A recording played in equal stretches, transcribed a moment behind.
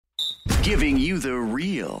Giving you the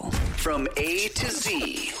real from A to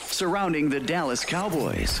Z surrounding the Dallas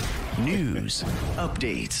Cowboys. News,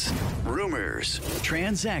 updates, rumors,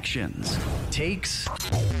 transactions, takes,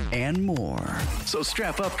 and more. So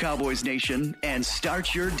strap up, Cowboys Nation, and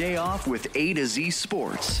start your day off with A to Z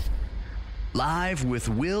Sports. Live with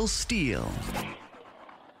Will Steele.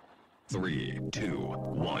 3, 2,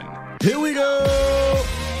 1. Here we go!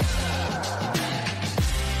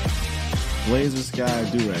 Blazer Sky,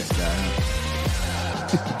 Durag Sky.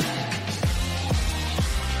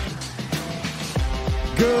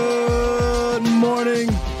 Good morning,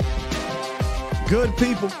 good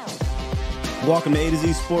people. Welcome to A to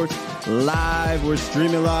Z Sports Live. We're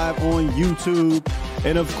streaming live on YouTube.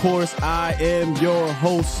 And of course, I am your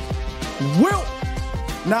host, Will.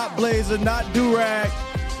 Not Blazer, not Durag,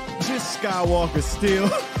 just Skywalker still.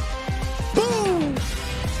 Boom!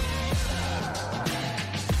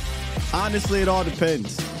 Honestly, it all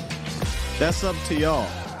depends. That's up to y'all.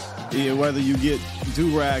 Yeah, whether you get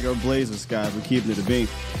Durag or Blazer Skies, we're keeping it a bean.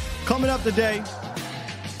 Coming up today,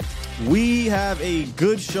 we have a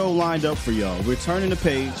good show lined up for y'all. We're turning the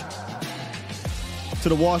page to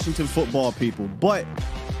the Washington football people, but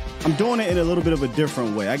I'm doing it in a little bit of a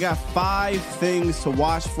different way. I got 5 things to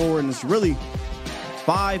watch for, and it's really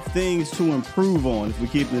 5 things to improve on if we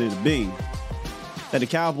keep it at a bean that the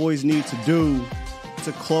Cowboys need to do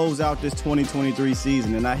to close out this 2023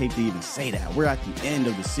 season. And I hate to even say that. We're at the end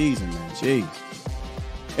of the season, man. Jeez.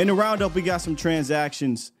 In the roundup, we got some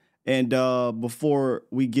transactions. And before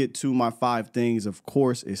we get to my 5 things, of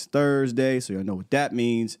course, it's Thursday, so you know what that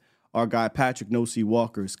means. Our guy, Patrick No-C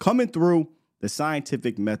Walker, is coming through the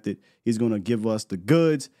scientific method. He's going to give us the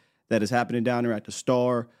goods that is happening down there at the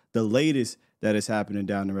Star, the latest that is happening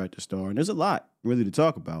down there at the Star. And there's a lot really to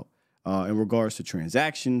talk about. In regards to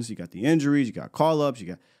transactions, you got the injuries, you got call-ups, you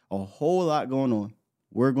got a whole lot going on.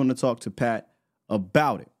 We're going to talk to Pat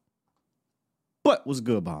about it. But what's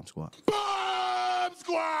good, Bomb Squad? Bomb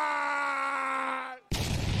Squad!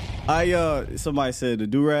 Somebody said the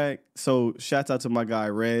Durag. So shouts out to my guy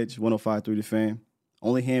Reg, 105.3 The Fan.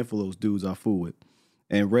 Only handful of those dudes I fool with.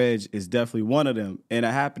 And Reg is definitely one of them. And I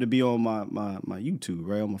happened to be on my YouTube,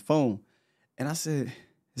 right, on my phone. And I said,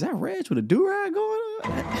 is that Reg with a Durag going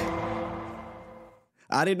on?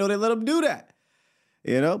 I didn't know they let him do that,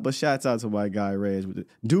 but shouts out to my guy Reg with the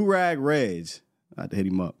Durag Reg. I had to hit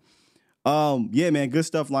him up. Yeah, man, good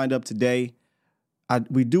stuff lined up today.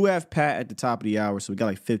 We do have Pat at the top of the hour, so we got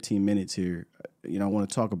like 15 minutes here. I want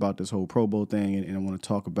to talk about this whole Pro Bowl thing, and I want to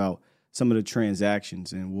talk about some of the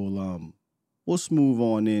transactions, and we'll smooth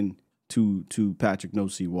on in to Patrick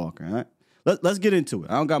No-C Walker. All right, let's get into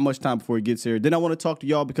it. I don't got much time before he gets here. Then I want to talk to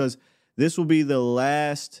y'all because this will be the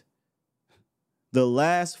last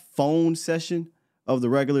phone session of the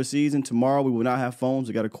regular season. Time we will not have phones.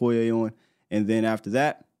 We got Okoye on. And then after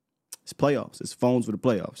that, it's playoffs. It's phones for the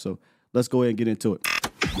playoffs. So let's go ahead and get into it.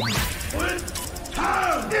 It's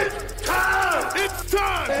time! It's time! It's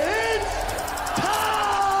time!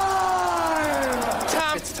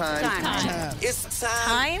 It's time! It's time. It's time!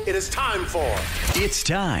 Time? It is time for... It's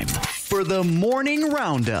time for the Morning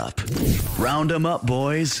Roundup. Round 'em up,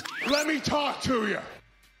 boys. Let me talk to you.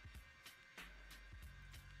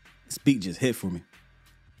 This beat just hit for me.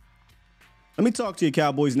 Let me talk to you,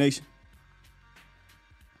 Cowboys Nation,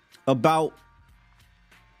 about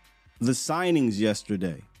the signings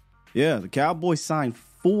yesterday. Yeah, the Cowboys signed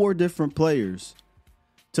 4 different players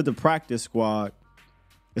to the practice squad,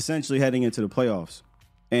 essentially heading into the playoffs.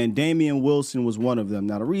 And Damian Wilson was one of them.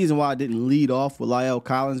 Now, the reason why I didn't lead off with La'el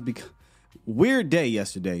Collins, because weird day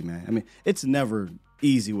yesterday, man. I mean, it's never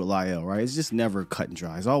easy with La'el, right? It's just never cut and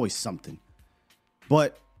dry. It's always something.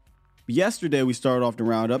 But yesterday, we started off the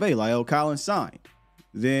roundup. Hey, La'el Collins signed.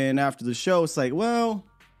 Then after the show, it's like, well,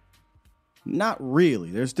 not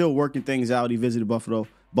really. They're still working things out. He visited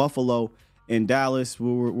Buffalo and Dallas.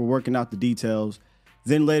 We're working out the details.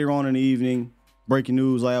 Then later on in the evening, breaking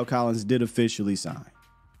news, La'el Collins did officially sign.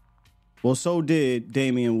 Well, so did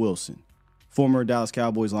Damian Wilson, former Dallas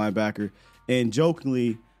Cowboys linebacker. And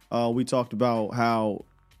jokingly, we talked about how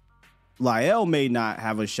La'el may not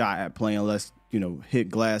have a shot at playing unless,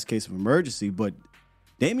 hit glass case of emergency, but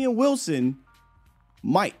Damian Wilson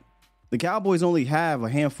might. The Cowboys only have a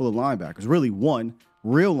handful of linebackers, really 1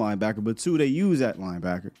 real linebacker, but 2 they use at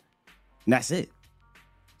linebacker, and that's it.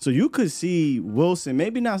 So you could see Wilson,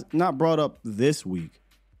 maybe not brought up this week,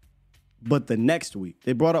 but the next week.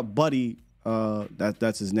 They brought up Buddy,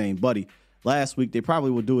 that's his name, Buddy. Last week, they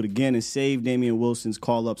probably will do it again and save Damian Wilson's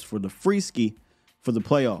call-ups for the Freeski for the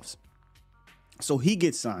playoffs. So he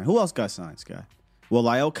gets signed. Who else got signed, Scott? Well,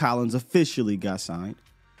 La'el Collins officially got signed.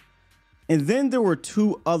 And then there were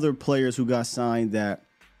two other players who got signed that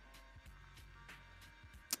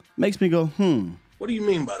makes me go, What do you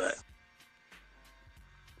mean by that?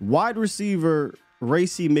 Wide receiver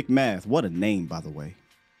Racey McMath. What a name, by the way.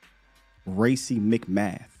 Racey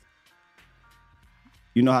McMath.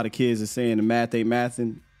 You know how the kids are saying the math ain't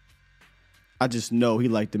mathing? I just know he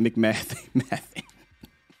like the McMath ain't mathing.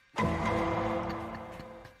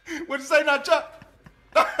 What'd you say now, Chuck?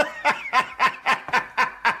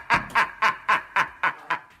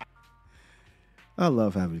 I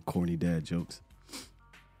love having corny dad jokes.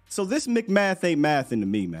 So this McMath ain't mathing to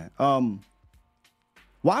me, man.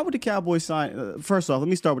 Why would the Cowboys sign? First off, let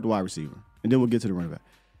me start with the wide receiver, and then we'll get to the running back.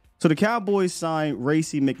 So the Cowboys signed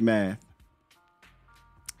Racey McMath,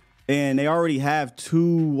 and they already have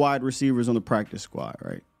two wide receivers on the practice squad,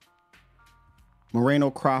 right?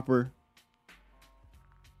 Moreno Cropper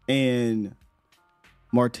and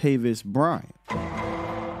Martavis Bryant.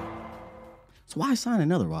 So why sign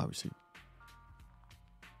another wide receiver?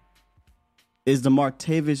 Is the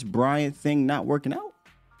Martavis Bryant thing not working out?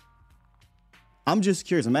 I'm just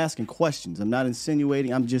curious. I'm asking questions. I'm not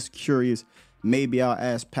insinuating. I'm just curious. Maybe I'll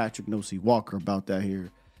ask Patrick Nosey Walker about that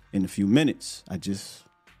here in a few minutes. I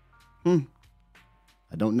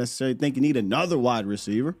don't necessarily think you need another wide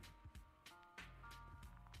receiver.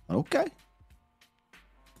 Okay.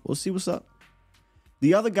 We'll see what's up.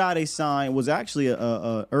 The other guy they signed was actually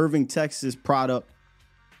a Irving, Texas product.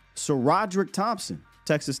 Sir Roderick Thompson,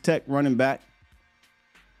 Texas Tech running back.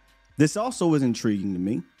 This also is intriguing to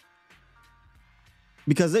me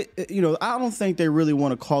because I don't think they really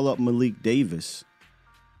want to call up Malik Davis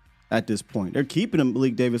at this point. They're keeping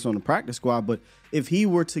Malik Davis on the practice squad, but if he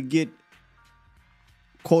were to get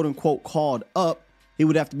quote unquote called up, he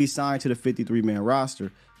would have to be signed to the 53-man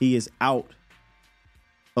roster. He is out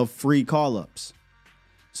of free call-ups.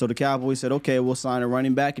 So the Cowboys said, okay, we'll sign a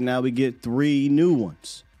running back, and now we get 3 new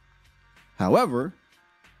ones. However,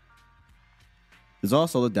 there's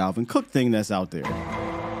also the Dalvin Cook thing that's out there.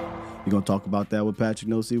 We're going to talk about that with Patrick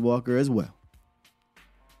Nosey Walker as well.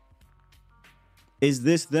 Is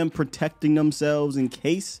this them protecting themselves in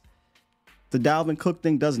case the Dalvin Cook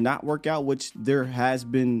thing does not work out, which there has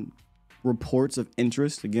been reports of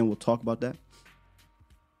interest? Again, we'll talk about that.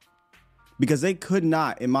 Because they could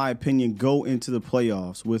not, in my opinion, go into the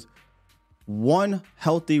playoffs with one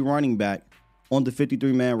healthy running back on the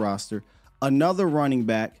 53-man roster, another running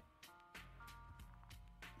back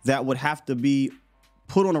that would have to be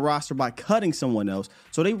put on a roster by cutting someone else.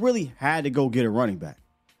 So they really had to go get a running back.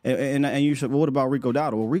 And you said, well, what about Rico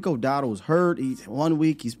Dowdle? Well, Rico Dowdle was hurt. He's 1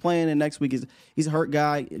 week he's playing, and next week he's a hurt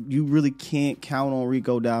guy. You really can't count on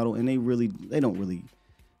Rico Dowdle, and they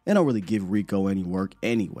don't really give Rico any work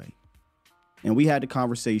anyway. And we had the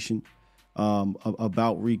conversation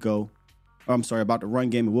about Rico. About the run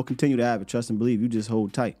game, and we'll continue to have it. Trust and believe. You just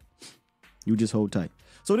hold tight.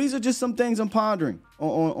 So these are just some things I'm pondering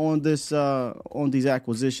on these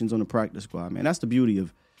acquisitions on the practice squad, man. That's the beauty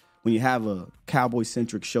of when you have a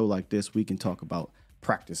Cowboy-centric show like this. We can talk about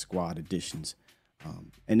practice squad additions,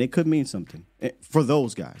 and it could mean something for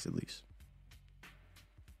those guys at least.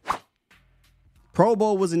 Pro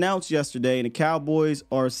Bowl was announced yesterday, and the Cowboys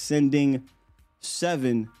are sending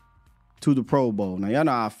 7 to the Pro Bowl. Now, y'all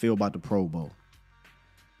know how I feel about the Pro Bowl.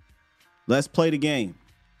 Let's play the game.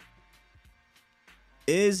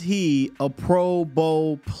 Is he a Pro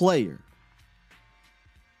Bowl player?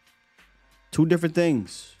 2 different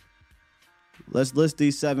things. Let's list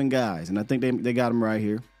these 7 guys, and I think they got them right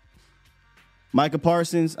here. Micah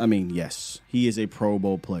Parsons, yes, he is a Pro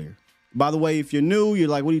Bowl player. By the way, if you're new, you're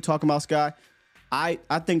like, what are you talking about, Sky? I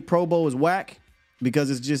think Pro Bowl is whack because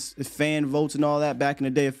it's just fan votes and all that. Back in the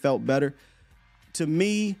day, it felt better. To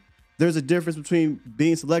me, there's a difference between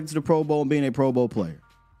being selected to the Pro Bowl and being a Pro Bowl player.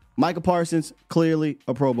 Micah Parsons, clearly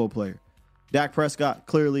a Pro Bowl player. Dak Prescott,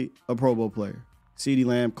 clearly a Pro Bowl player. CeeDee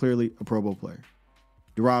Lamb, clearly a Pro Bowl player.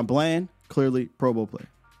 Deron Bland, clearly Pro Bowl player.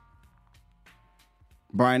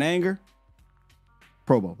 Brian Anger,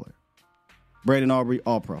 Pro Bowl player. Braden Aubrey,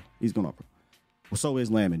 All-Pro. He's going All-Pro. Well, so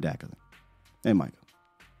is Lamb and Dak, I think. And Micah.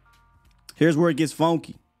 Here's where it gets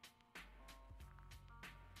funky.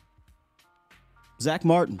 Zach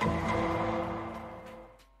Martin.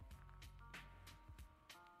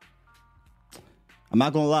 I'm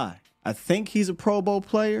not going to lie. I think he's a Pro Bowl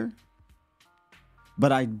player,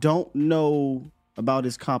 but I don't know about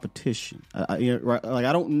his competition. I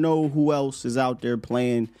don't know who else is out there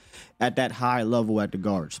playing at that high level at the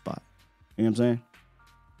guard spot. You know what I'm saying?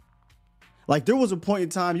 Like, there was a point in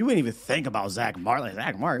time you wouldn't even think about Zach Martin. Like,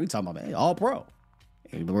 Zach Martin, we talking about, man, all pro.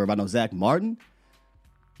 Ain't worry about no Zach Martin.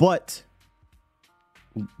 But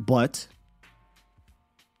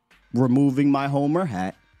removing my Homer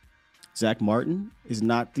hat, Zach Martin is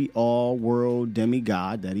not the all-world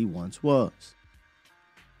demigod that he once was.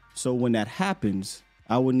 So when that happens,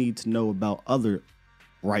 I would need to know about other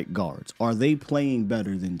right guards. Are they playing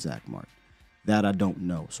better than Zach Martin? That I don't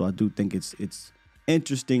know. So I do think it's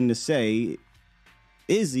interesting to say,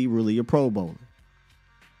 is he really a Pro Bowler?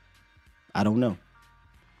 I don't know.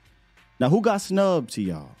 Now, who got snubbed to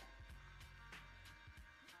y'all?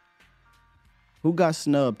 Who got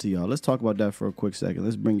snubbed to y'all? Let's talk about that for a quick second.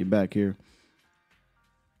 Let's bring it back here.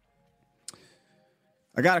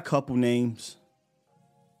 I got a couple names.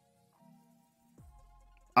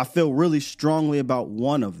 I feel really strongly about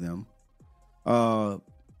one of them.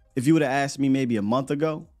 If you would have asked me maybe a month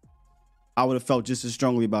ago, I would have felt just as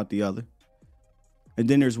strongly about the other. And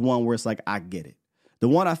then there's one where it's like, I get it. The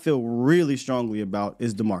one I feel really strongly about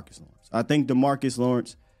is DeMarcus Lawrence. I think DeMarcus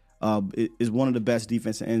Lawrence is one of the best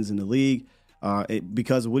defensive ends in the league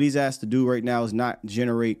because what he's asked to do right now is not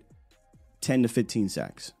generate 10 to 15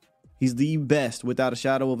 sacks. He's the best, without a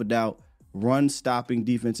shadow of a doubt, run-stopping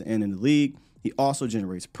defensive end in the league. He also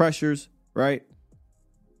generates pressures, right?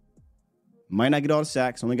 Might not get all the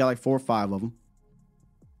sacks. Only got like 4 or 5 of them.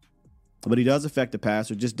 But he does affect the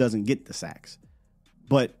passer, just doesn't get the sacks.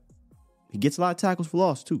 But he gets a lot of tackles for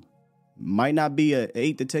loss, too. Might not be an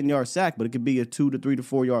 8 to 10 yard sack, but it could be a 2 to 3 to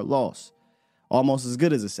 4 yard loss. Almost as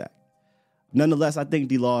good as a sack. Nonetheless, I think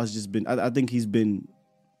D-Law has just been, I think he's been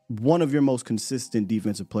one of your most consistent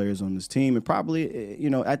defensive players on this team and probably,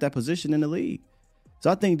 at that position in the league. So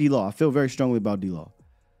I think D-Law, I feel very strongly about D-Law.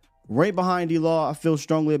 Right behind D-Law, I feel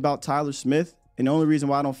strongly about Tyler Smith. And the only reason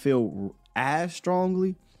why I don't feel as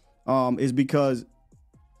strongly is because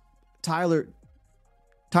Tyler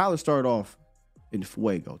started off in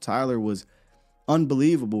fuego. Tyler was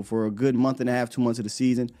unbelievable for a good month and a half, 2 months of the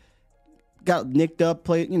season. Got nicked up,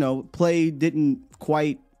 play didn't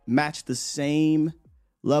quite match the same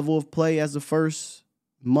level of play as the first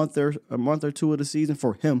month or two of the season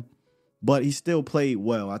for him, but he still played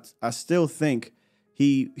well. I still think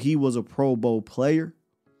he was a Pro Bowl player.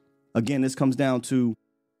 Again, this comes down to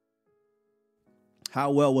how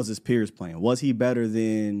well was his peers playing? Was he better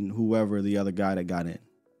than whoever the other guy that got in?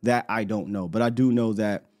 That I don't know, but I do know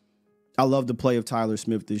that I love the play of Tyler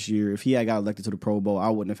Smith this year. If he had got elected to the Pro Bowl, I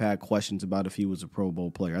wouldn't have had questions about if he was a Pro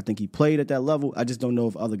Bowl player. I think he played at that level. I just don't know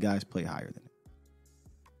if other guys play higher than it.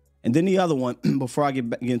 And then the other one, before I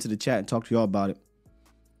get into the chat and talk to y'all about it,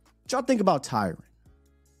 what y'all think about Tyron?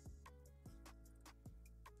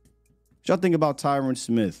 What y'all think about Tyron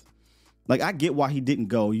Smith? Like, I get why he didn't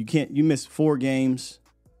go. You missed 4 games,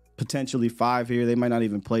 potentially 5 here. They might not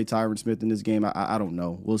even play Tyron Smith in this game. I don't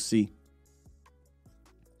know. We'll see.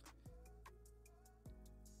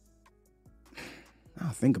 Now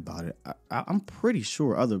I think about it. I'm pretty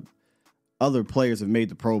sure other players have made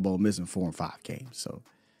the Pro Bowl missing 4 and 5 games. So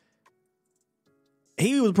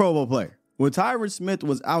he was a Pro Bowl player. When Tyron Smith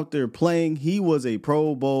was out there playing, he was a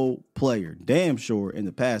Pro Bowl player. Damn sure in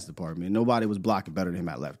the pass department. Nobody was blocking better than him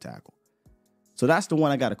at left tackle. So that's the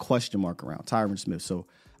one I got a question mark around, Tyron Smith. So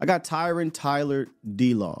I got Tyron, Tyler,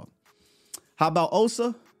 D-Law. How about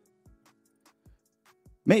Osa?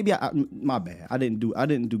 Maybe my bad. I didn't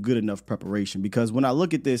do good enough preparation because when I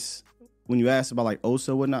look at this, when you ask about like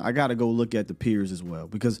Osa and whatnot, I got to go look at the peers as well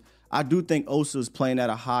because I do think Osa is playing at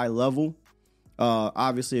a high level.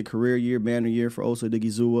 Obviously a career year, banner year for Osa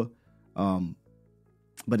Odighizuwa.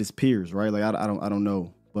 But it's peers, right? Like I don't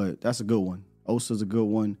know, but that's a good one. Osa's a good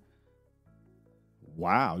one.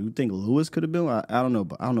 Wow, you think Lewis could have been one? I don't know,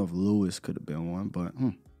 but I don't know if Lewis could have been one, but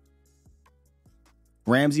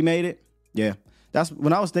Ramsey made it. Yeah. That's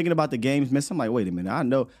when I was thinking about the games missed. I'm like, wait a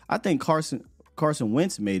minute. I think Carson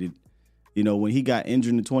Wentz made it. When he got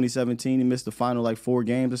injured in 2017, he missed the final like 4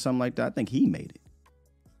 games or something like that. I think he made it.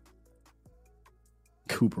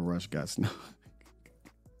 Cooper Rush got snubbed.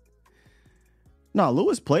 No,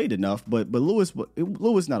 Lewis played enough, but Lewis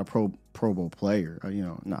not a Pro Bowl player.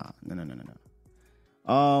 No.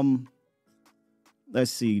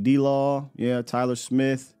 Let's see. D-Law, yeah, Tyler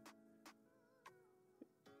Smith.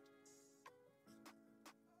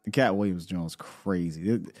 The Cat Williams Jones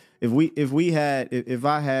crazy. If I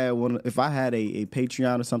had a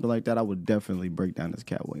Patreon or something like that, I would definitely break down this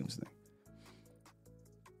Cat Williams thing.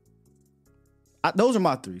 Those are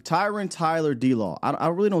my 3. Tyron, Tyler, D-Law. I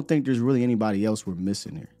really don't think there's really anybody else we're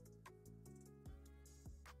missing here.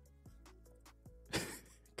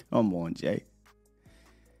 Come on, Jay.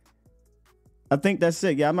 I think that's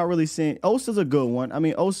it. Yeah, I'm not really seeing. Osa's a good one. I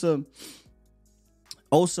mean, Osa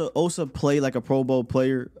played like a Pro Bowl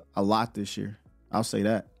player a lot this year. I'll say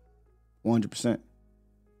that. 100%.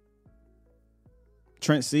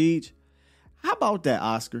 Trent Siege. How about that,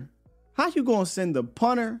 Oscar? How you going to send the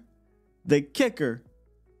punter, the kicker,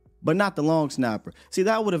 but not the long snapper? See,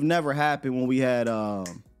 that would have never happened when we had,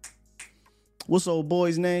 what's the old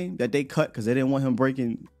boy's name that they cut because they didn't want him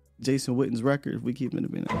breaking Jason Witten's record, if we keep it in a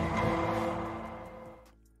minute.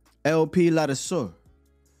 LP Ladisseur.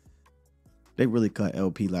 They really cut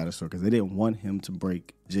LP Ladisseur because they didn't want him to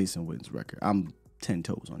break Jason Witten's record. I'm 10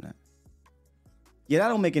 toes on that. Yeah, that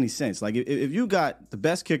don't make any sense. Like, if you got the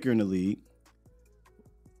best kicker in the league,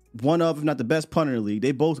 one of, if not the best punter in the league,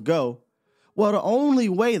 they both go. Well, the only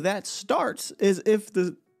way that starts is if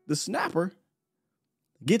the snapper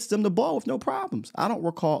gets them the ball with no problems. I don't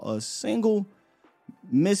recall a single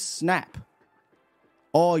missed snap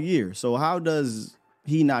all year. So how does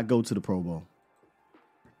he not go to the Pro Bowl?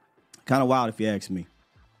 Kind of wild if you ask me.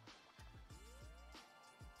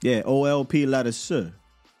 Yeah, OLP Ladisseur.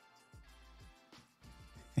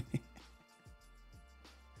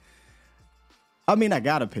 I mean, I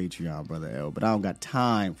got a Patreon, Brother L, but I don't got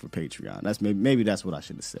time for Patreon. That's maybe that's what I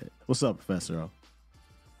should have said. What's up, Professor O?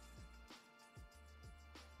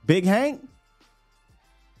 Big Hank?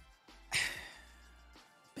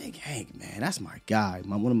 Big Hank, man, that's my guy.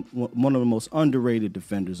 One of the most underrated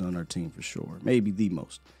defenders on our team for sure. Maybe the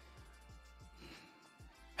most.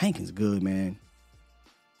 Hank is good, man.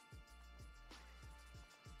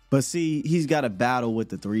 But see, he's got a battle with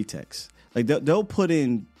the 3-techs. Like they'll put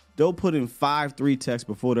in 5 3-techs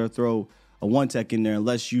before they'll throw a 1-tech in there,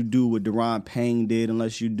 unless you do what Deron Payne did,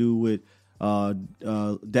 unless you do what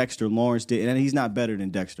Dexter Lawrence did, and he's not better than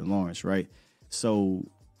Dexter Lawrence, right? So,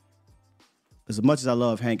 as much as I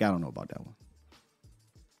love Hank, I don't know about that one.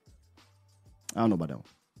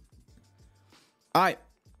 All right,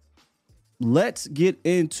 let's get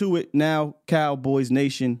into it now, Cowboys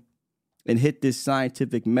Nation, and hit this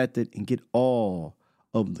scientific method and get all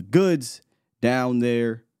of the goods down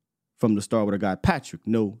there from the start with our guy Patrick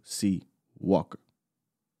No C Walker.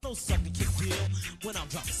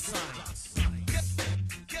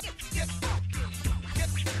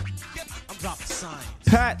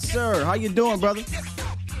 Pat, sir, how you doing, brother?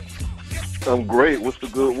 I'm great. What's the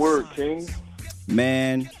good word, King?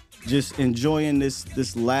 Man, just enjoying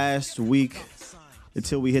this last week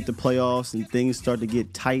until we hit the playoffs and things start to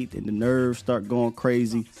get tight and the nerves start going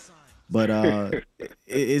crazy. But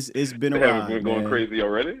it's been a ride. Haven't been going crazy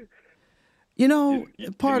already? You know,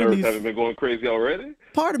 part of me haven't been going crazy already.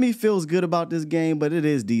 Part of me feels good about this game, but it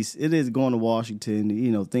is decent. It is going to Washington.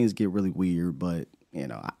 You know, things get really weird, but you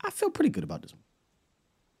know, I feel pretty good about this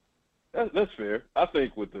one. That's fair. I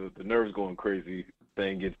think with the nerves going crazy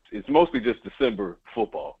thing, it's mostly just December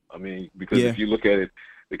football. I mean, because if you look at it,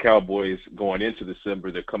 the Cowboys going into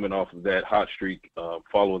December, they're coming off of that hot streak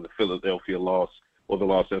following the Philadelphia loss or the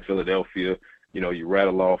loss in Philadelphia. You know, you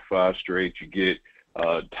rattle off 5 straight. You get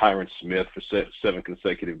Tyron Smith for 7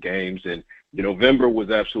 consecutive games. And November was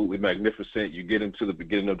absolutely magnificent. You get into the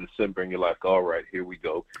beginning of December and you're like, all right, here we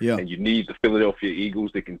go. Yeah. And you need the Philadelphia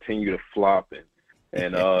Eagles to continue to flop.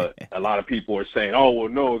 And a lot of people are saying, oh, well,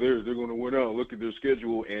 no, they're going to win out. Look at their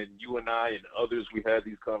schedule. And you and I and others, we had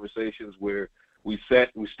these conversations where we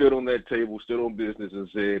stood on that table, stood on business and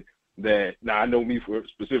said that, now I know me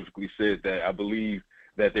specifically said that I believe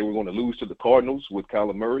that they were going to lose to the Cardinals with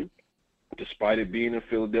Kyler Murray, despite it being in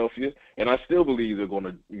Philadelphia. And I still believe they're going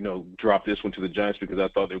to, drop this one to the Giants because I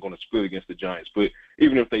thought they were going to split against the Giants. But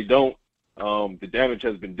even if they don't, the damage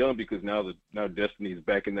has been done because now destiny is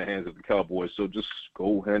back in the hands of the Cowboys. So just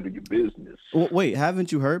go handle your business. Well, wait,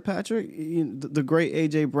 haven't you heard, Patrick? The great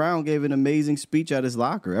A.J. Brown gave an amazing speech at his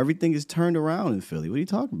locker. Everything is turned around in Philly. What are you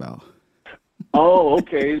talking about? Oh,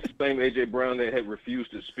 okay. It's the same A.J. Brown that had refused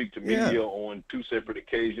to speak to media on 2 separate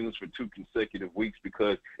occasions for 2 consecutive weeks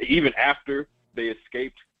because even after they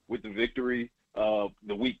escaped with the victory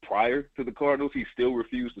the week prior to the Cardinals, he still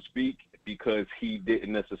refused to speak because he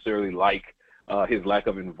didn't necessarily like his lack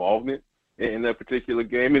of involvement in that particular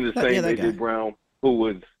game. And the same A.J. Brown who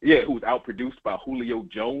was outproduced by Julio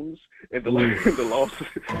Jones in the loss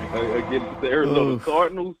against the Arizona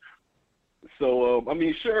Cardinals. So, I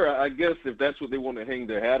mean, sure, I guess if that's what they want to hang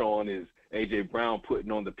their hat on is A.J. Brown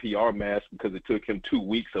putting on the PR mask because it took him 2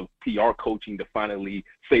 weeks of PR coaching to finally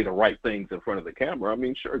say the right things in front of the camera. I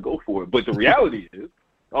mean, sure, go for it. But the reality is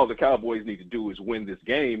all the Cowboys need to do is win this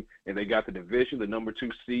game, and they got the division, the number 2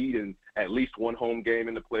 seed, and at least 1 home game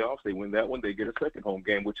in the playoffs. They win that one, they get a second home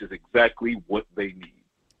game, which is exactly what they need.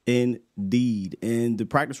 Indeed. And the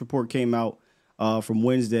practice report came out from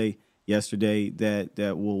Wednesday yesterday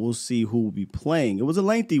that we'll see who will be playing. It was a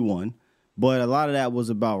lengthy one, but a lot of that was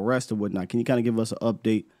about rest and whatnot. Can you kind of give us an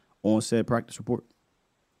update on said practice report?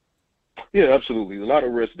 Yeah, absolutely. A lot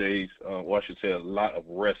of rest days. Or I should say a lot of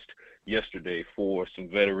rest yesterday. For some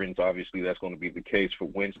veterans, obviously that's going to be the case for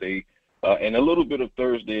Wednesday and a little bit of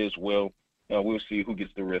Thursday as well. We'll see who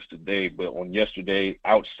gets the rest today. But on yesterday,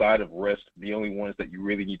 outside of rest, the only ones that you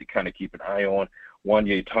really need to kind of keep an eye on,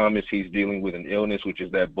 Wanye Thomas, he's dealing with an illness, which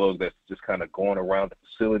is that bug that's just kind of going around the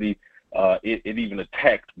facility. It even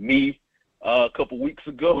attacked me a couple weeks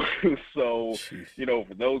ago. So, you know,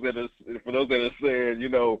 for those that are saying, you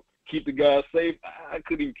know, keep the guys safe, I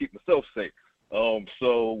couldn't even keep myself safe.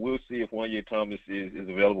 So we'll see if Wanye Thomas is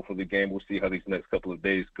available for the game. We'll see how these next couple of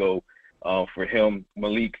days go for him.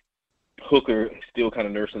 Malik Hooker still kind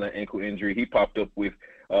of nursing that ankle injury. He popped up with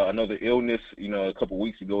another illness, you know, a couple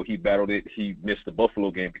weeks ago. He battled it. He missed the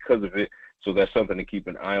Buffalo game because of it. So that's something to keep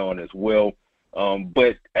an eye on as well.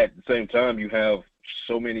 But at the same time, you have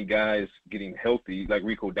so many guys getting healthy, like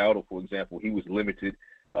Rico Dowdle, for example. He was limited,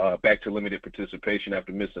 back to limited participation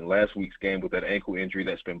after missing last week's game with that ankle injury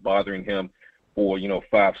that's been bothering him for,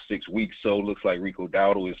 5-6 weeks. So it looks like Rico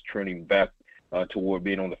Dowdle is trending back toward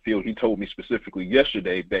being on the field. He told me specifically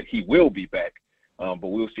yesterday that he will be back, but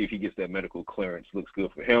we'll see if he gets that medical clearance. Looks good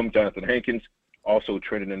for him. Jonathan Hankins also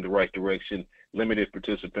trending in the right direction. Limited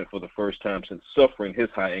participant for the first time since suffering his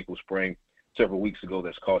high ankle sprain several weeks ago.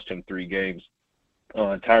 That's cost him 3 games.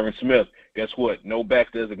 Tyron Smith, guess what? No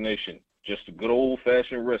back designation. Just a good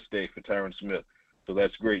old-fashioned rest day for Tyron Smith. So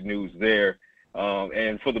that's great news there.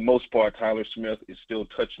 And for the most part, Tyler Smith is still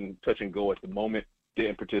touch and go at the moment.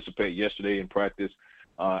 Didn't participate yesterday in practice.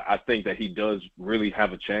 I think that he does really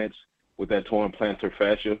have a chance with that torn plantar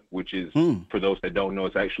fascia, which is, for those that don't know,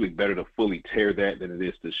 it's actually better to fully tear that than it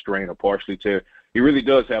is to strain or partially tear. He really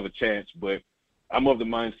does have a chance, but I'm of the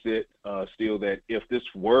mindset still that if this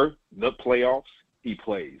were the playoffs, he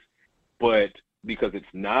plays. But because it's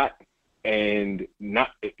not, and not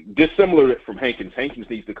dissimilar from Hankins. Hankins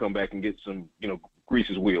needs to come back and get some, grease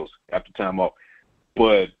his wheels after time off.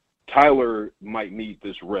 But Tyler might need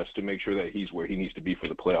this rest to make sure that he's where he needs to be for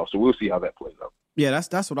the playoffs. So we'll see how that plays out. Yeah,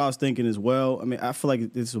 that's what I was thinking as well. I mean, I feel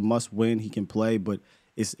like this is a must win. He can play, but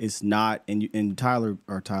it's not. And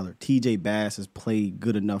TJ Bass has played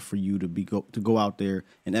good enough for you to go out there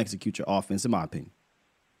and execute your offense, in my opinion.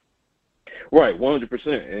 Right,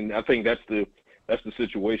 100%. And I think that's the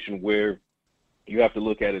situation where you have to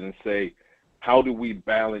look at it and say, how do we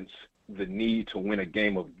balance the need to win a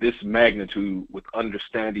game of this magnitude with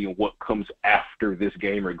understanding what comes after this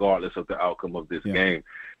game, regardless of the outcome of this game?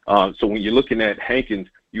 So when you're looking at Hankins,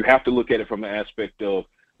 you have to look at it from an aspect of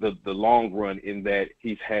the long run, in that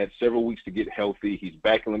he's had several weeks to get healthy. He's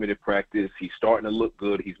back in limited practice. He's starting to look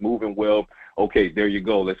good. He's moving well. Okay, there you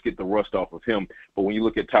go. Let's get the rust off of him. But when you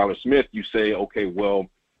look at Tyler Smith, you say, okay, well,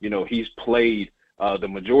 he's played the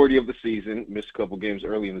majority of the season, missed a couple games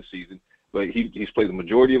early in the season, but he's played the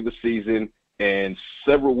majority of the season and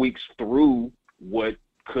several weeks through what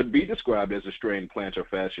could be described as a strained plantar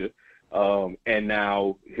fascia. And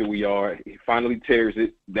now here we are. He finally tears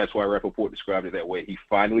it. That's why Rappaport described it that way. He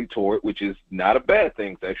finally tore it, which is not a bad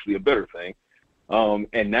thing. It's actually a better thing.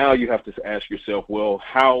 And now you have to ask yourself, well,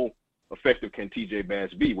 how effective can TJ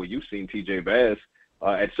Bass be? Well, you've seen TJ Bass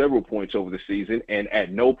at several points over the season, and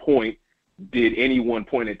at no point did anyone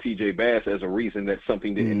point at TJ Bass as a reason that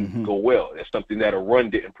something didn't go well. That's something that a run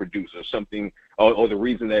didn't produce, or something, or the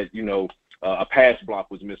reason that, a pass block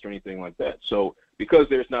was missed or anything like that. So because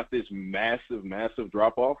there's not this massive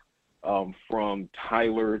drop-off from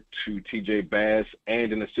Tyler to TJ Bass,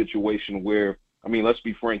 and in a situation where, let's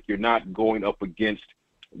be frank, you're not going up against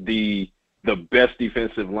the best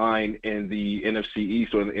defensive line in the NFC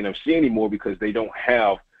East or in the NFC anymore, because they don't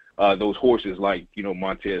have those horses like,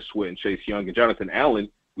 Montez Sweat and Chase Young and Jonathan Allen.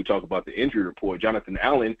 We talk about the injury report. Jonathan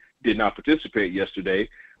Allen did not participate yesterday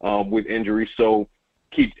with injury, so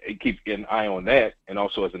keep an eye on that. And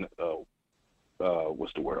also as an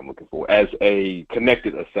what's the word I'm looking for? As a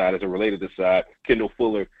connected aside, as a related aside, Kendall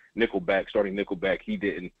Fuller, starting nickelback, he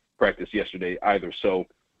didn't practice yesterday either. So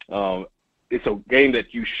it's a game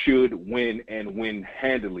that you should win, and win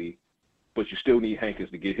handily, but you still need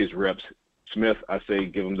Hankins to get his reps. Smith, I say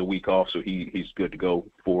give him the week off, so he's good to go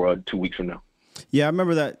for 2 weeks from now. Yeah, I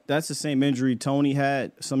remember that. That's the same injury Tony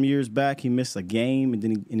had some years back. He missed a game, and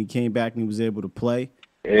then he came back and he was able to play.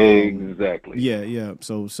 Exactly. Yeah.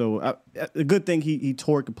 So a good thing he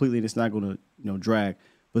tore it completely, and it's not going to drag.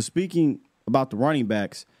 But speaking about the running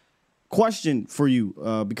backs, question for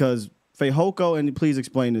you, because Fehoko, and please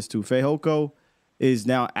explain this too. Fehoko is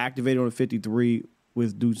now activated on the 53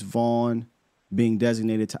 with Deuce Vaughn being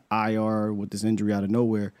designated to IR with this injury out of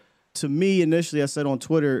nowhere. To me, initially, I said on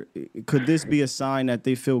Twitter, could this be a sign that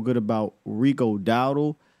they feel good about Rico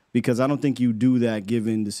Dowdle? Because I don't think you do that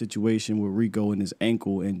given the situation with Rico and his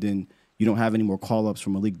ankle, and then, You don't have any more call-ups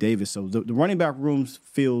from Malik Davis. So the running back room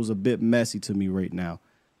feels a bit messy to me right now,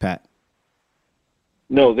 Pat.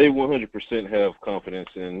 No, they 100% have confidence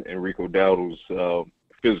in Rico Dowdle's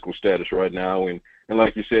physical status right now. And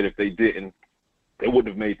like you said, if they didn't, they wouldn't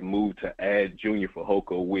have made the move to add Junior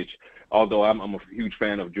Fehoko, which, although I'm a huge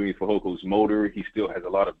fan of Junior Fehoko's motor, he still has a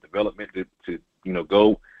lot of development to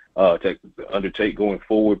undertake going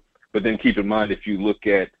forward. But then keep in mind, if you look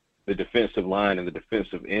at the defensive line and the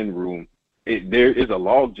defensive end room, there is a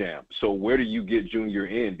logjam. So where do you get Junior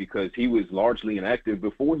in? Because he was largely inactive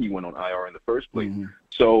before he went on IR in the first place. Mm-hmm.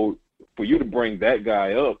 So for you to bring that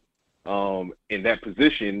guy up in that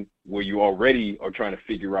position where you already are trying to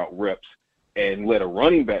figure out reps and let a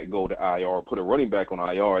running back go to IR, put a running back on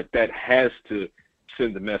IR, that has to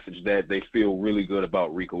send the message that they feel really good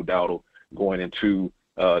about Rico Dowdle going into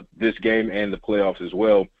this game and the playoffs as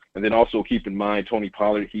well. And then also keep in mind, Tony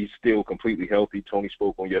Pollard, he's still completely healthy. Tony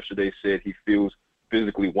spoke on yesterday, said he feels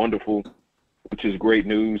physically wonderful, which is great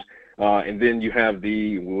news. And then you have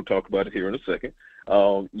we'll talk about it here in a second,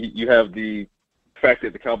 you have the fact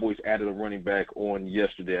that the Cowboys added a running back on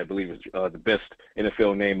yesterday. I believe it's the best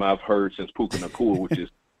NFL name I've heard since Puka Nacua, which is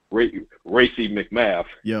Racey McMath.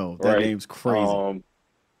 Yo, that name's crazy.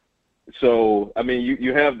 So, I mean,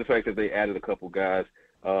 you have the fact that they added a couple guys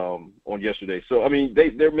on yesterday. So, I mean,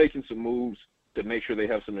 they're making some moves to make sure they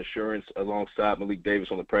have some insurance alongside Malik Davis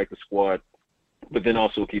on the practice squad. But then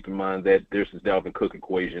also keep in mind that there's this Dalvin Cook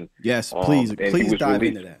equation. Yes, please dive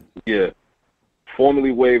into that. Yeah.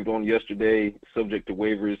 Formally waived on yesterday, subject to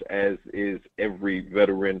waivers, as is every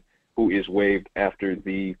veteran who is waived after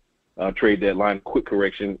the trade deadline. Quick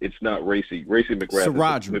correction, it's not Racey. Racey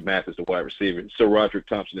McMath is the wide receiver. So Roderick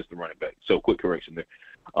Thompson is the running back. So quick correction there.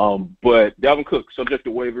 But Dalvin Cook, subject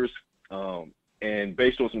to waivers, and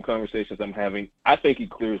based on some conversations I'm having, I think he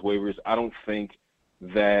clears waivers. I don't think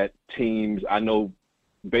that teams – I know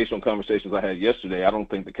based on conversations I had yesterday, I don't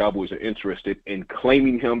think the Cowboys are interested in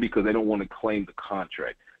claiming him because they don't want to claim the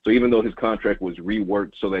contract. So even though his contract was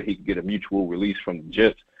reworked so that he could get a mutual release from the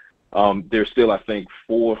Jets, there's still, I think,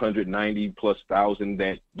 $490,000+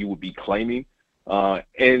 that you would be claiming.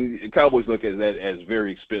 And Cowboys look at that as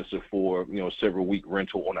very expensive for, several week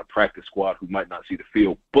rental on a practice squad who might not see the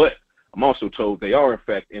field. But I'm also told they are, in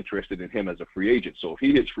fact, interested in him as a free agent. So if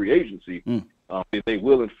he hits free agency, they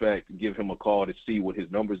will, in fact, give him a call to see what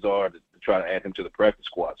his numbers are to try to add him to the practice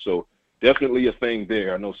squad. So definitely a thing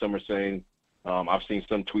there. I know some are saying, I've seen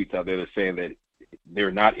some tweets out there that are saying that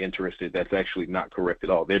they're not interested. That's actually not correct at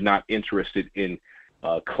all. They're not interested in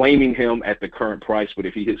claiming him at the current price, but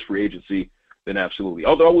if he hits free agency, then absolutely.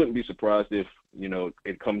 Although I wouldn't be surprised if,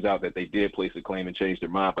 it comes out that they did place a claim and change their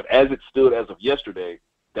mind. But as it stood as of yesterday,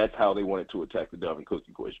 that's how they wanted to attack the Dalvin Cook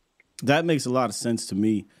equation. That makes a lot of sense to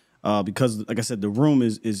me because, like I said, the room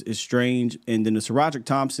is strange. And then the Sir Roderick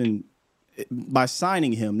Thompson, by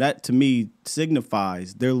signing him, that to me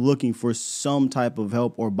signifies they're looking for some type of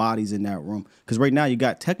help or bodies in that room. Because right now you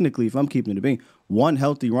got technically, if I'm keeping it being, one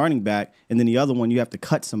healthy running back, and then the other one you have to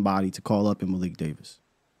cut somebody to call up in Malik Davis.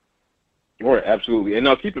 Right, absolutely. And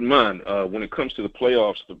now keep in mind, when it comes to the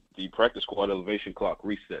playoffs, the practice squad elevation clock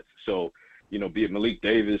resets. So, be it Malik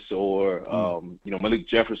Davis or, Malik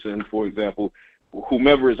Jefferson, for example,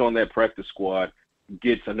 whomever is on that practice squad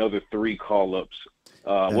gets another 3 call-ups.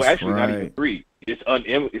 Not even 3. It's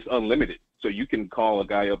unlimited. So you can call a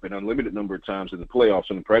guy up an unlimited number of times in the playoffs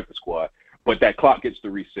on the practice squad, but that clock gets to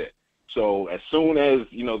reset. So as soon as,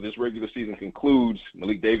 this regular season concludes,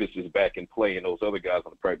 Malik Davis is back in play, and those other guys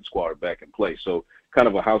on the practice squad are back in play. So kind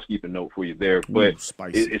of a housekeeping note for you there. But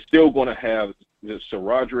it's still going to have Sir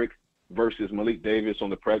Roderick versus Malik Davis on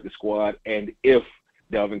the practice squad. And if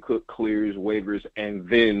Dalvin Cook clears waivers and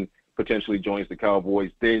then potentially joins the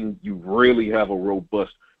Cowboys, then you really have a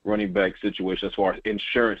robust running back situation as far as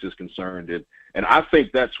insurance is concerned. And I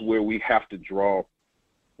think that's where we have to draw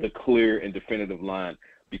the clear and definitive line,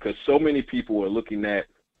 because so many people are looking at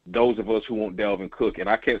those of us who want Dalvin Cook, and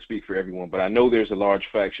I can't speak for everyone, but I know there's a large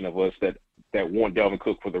faction of us that want Dalvin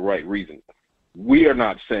Cook for the right reason. We are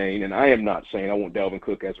not saying, and I am not saying I want Dalvin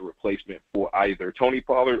Cook as a replacement for either Tony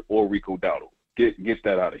Pollard or Rico Dowdle. Get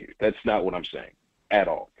that out of here. That's not what I'm saying at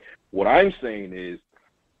all. What I'm saying is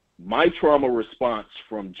my trauma response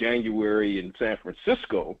from January in San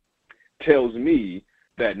Francisco tells me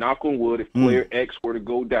that, knock on wood, if player X were to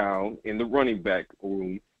go down in the running back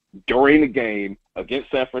room during the game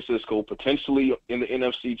against San Francisco, potentially in the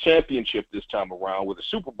NFC Championship this time around with a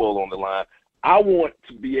Super Bowl on the line, I want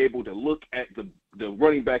to be able to look at the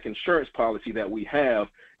running back insurance policy that we have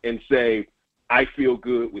and say, I feel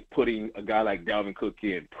good with putting a guy like Dalvin Cook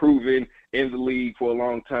in, proven in the league for a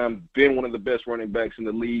long time, been one of the best running backs in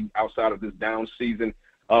the league outside of this down season,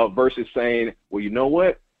 versus saying, well, you know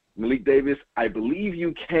what, Malik Davis, I believe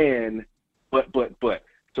you can, but.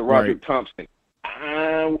 So Roderick Thompson,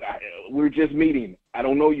 we're just meeting. I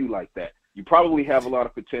don't know you like that. You probably have a lot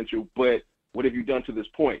of potential, but what have you done to this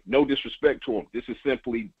point? No disrespect to him. This is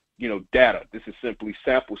simply, data. This is simply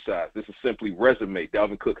sample size. This is simply resume.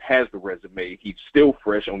 Dalvin Cook has the resume. He's still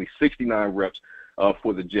fresh, only 69 reps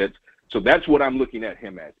for the Jets. So that's what I'm looking at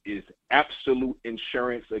him as, is absolute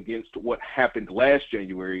insurance against what happened last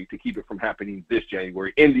January to keep it from happening this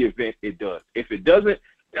January in the event it does. If it doesn't,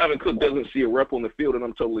 Dalvin Cook doesn't see a rep on the field, and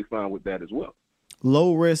I'm totally fine with that as well.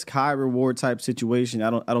 Low risk, high reward type situation.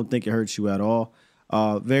 I don't think it hurts you at all.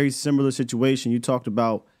 Very similar situation you talked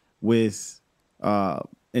about with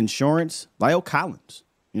insurance. La'el Collins,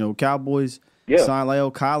 Cowboys signed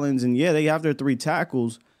La'el Collins, and they have their 3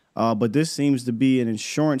 tackles, but this seems to be an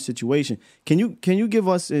insurance situation. Can you give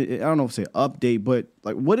us I don't know if it's an update, but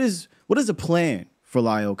like what is the plan for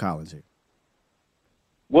La'el Collins here?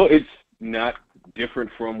 Well, it's not different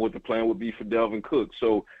from what the plan would be for Dalvin Cook.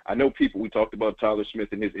 So I know we talked about Tyler Smith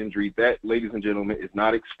and his injury. That, ladies and gentlemen, is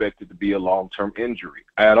not expected to be a long-term injury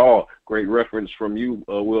at all. Great reference from you,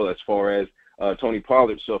 Will, as far as Tony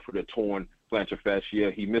Pollard suffered a torn plantar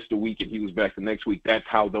fascia. He missed a week and he was back the next week. That's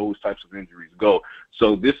how those types of injuries go.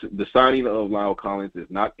 So the signing of La'el Collins is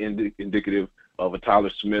not indicative of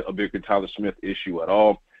a bigger Tyler Smith issue at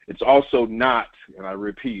all. It's also not, and I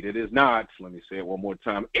repeat, it is not, let me say it one more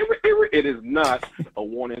time, it is not a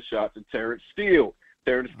warning shot to Terrence Steele.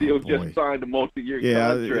 Terrence Steele just signed a multi-year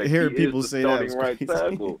contract. I hear people say that. Right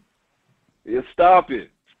tackle. Stop it.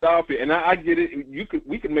 And I get it.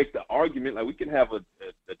 We can make the argument, like we can have a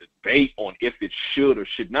debate on if it should or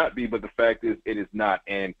should not be, but the fact is it is not.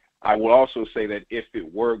 And I will also say that if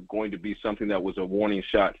it were going to be something that was a warning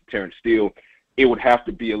shot to Terrence Steele, it would have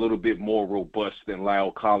to be a little bit more robust than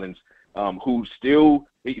La'el Collins, who still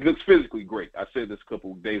he looks physically great. I said this a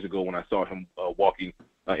couple of days ago when I saw him walking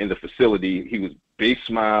in the facility. He was big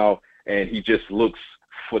smile, and he just looks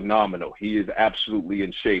phenomenal. He is absolutely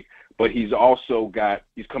in shape. But he's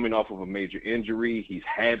coming off of a major injury. He's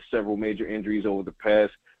had several major injuries over the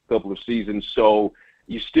past couple of seasons. So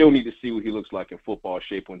you still need to see what he looks like in football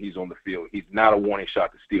shape when he's on the field. He's not a warning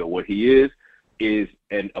shot to Steele. What he is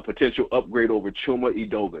a potential upgrade over Chuma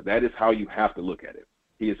Edoga. That is how you have to look at it.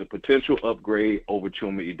 He is a potential upgrade over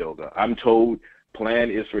Chuma Edoga. I'm told plan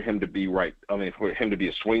is for him to be for him to be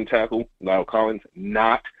a swing tackle, La'el Collins,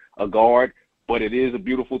 not a guard. But it is a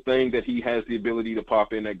beautiful thing that he has the ability to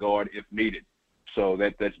pop in at guard if needed. So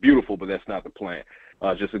that's beautiful, but that's not the plan.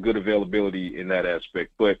 Just a good availability in that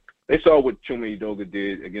aspect. But they saw what Chuma Edoga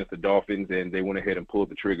did against the Dolphins, and they went ahead and pulled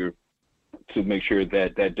the trigger to make sure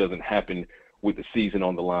that doesn't happen with the season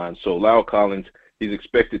on the line. So La'el Collins, he's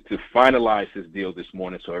expected to finalize his deal this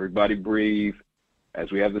morning. So everybody breathe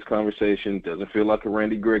as we have this conversation. Doesn't feel like a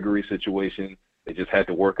Randy Gregory situation. They just had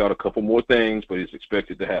to work out a couple more things, but it's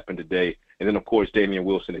expected to happen today. And then, of course, Damian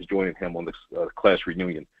Wilson is joining him on this class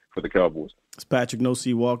reunion for the Cowboys. It's Patrick No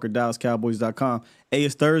C Walker, DallasCowboys.com. Hey,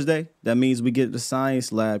 it's Thursday. That means we get the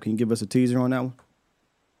Science Lab. Can you give us a teaser on that one?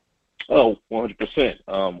 Oh, 100%.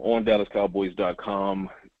 On DallasCowboys.com,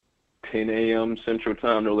 10 a.m. Central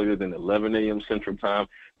Time, no later than 11 a.m. Central Time.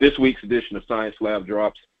 This week's edition of Science Lab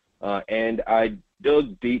drops, and I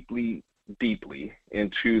dug deeply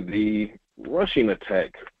into the rushing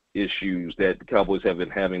attack issues that the Cowboys have been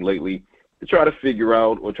having lately to try to figure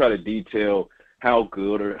out or try to detail how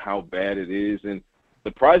good or how bad it is. And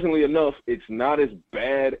surprisingly enough, it's not as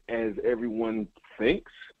bad as everyone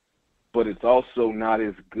thinks, but it's also not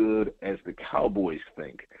as good as the Cowboys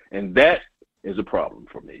think. And that is a problem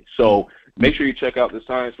for me. So make sure you check out the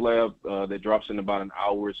Science Lab that drops in about an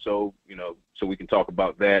hour or so, so we can talk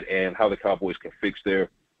about that and how the Cowboys can fix their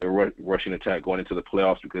rushing attack going into the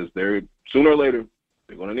playoffs, because they're sooner or later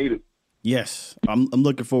they're going to need it. Yes, I'm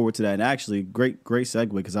looking forward to that. And actually, great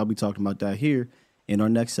segue, because I'll be talking about that here in our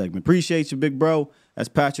next segment. Appreciate you, big bro. That's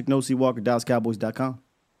Patrick No C Walker, DallasCowboys.com.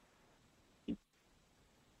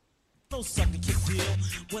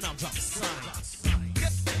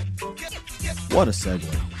 What a segue.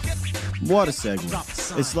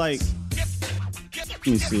 It's like, let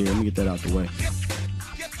me see. Let me get that out the way.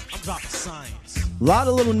 A lot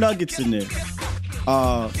of little nuggets in there.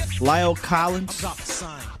 La'el Collins,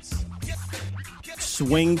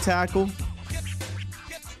 swing tackle. I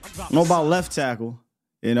don't know about left tackle.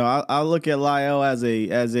 I look at La'el as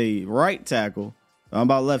a right tackle. I'm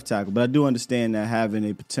about left tackle, but I do understand that having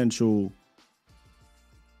a potential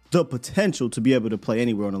the potential to be able to play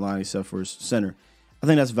anywhere on the line except for center. I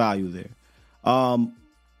think that's value there. I'm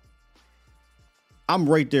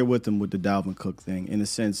right there with him with the Dalvin Cook thing in the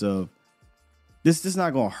sense of this is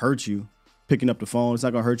not going to hurt you picking up the phone. It's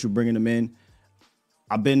not going to hurt you bringing him in.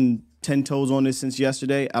 I've been 10 toes on this since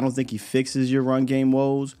yesterday. I don't think he fixes your run game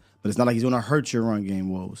woes, but it's not like he's going to hurt your run game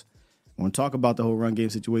woes. I want to talk about the whole run game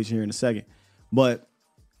situation here in a second. But,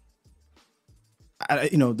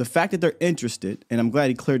 the fact that they're interested, and I'm glad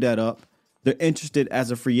he cleared that up, they're interested as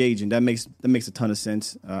a free agent. That makes a ton of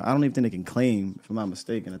sense. I don't even think they can claim, if I'm not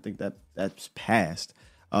mistaken. I think that's passed.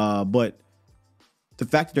 But the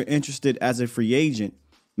fact that they're interested as a free agent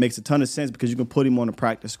makes a ton of sense because you can put him on a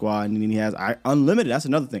practice squad and then he has unlimited. That's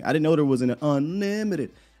another thing. I didn't know there was an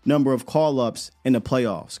unlimited number of call-ups in the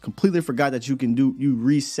playoffs. Completely forgot that you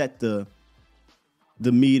reset the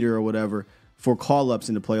meter or whatever for call-ups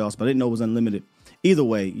in the playoffs, but I didn't know it was unlimited. Either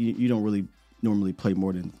way, you don't really normally play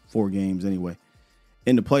more than 4 games anyway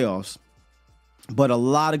in the playoffs. But a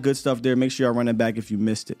lot of good stuff there. Make sure y'all run that back if you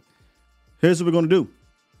missed it. Here's what we're going to do.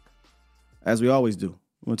 As we always do.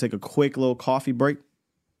 We're going to take a quick little coffee break,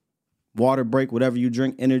 water break, whatever you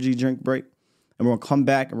drink, energy drink break. And we're going to come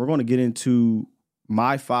back and we're going to get into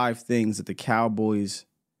my 5 things that the Cowboys,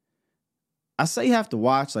 I say you have to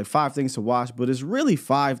watch, like 5 things to watch, but it's really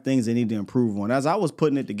 5 things they need to improve on. As I was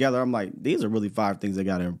putting it together, I'm like, these are really 5 things they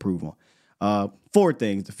got to improve on. 4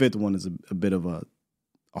 things. The 5th one is a bit of a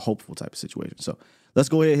hopeful type of situation. So let's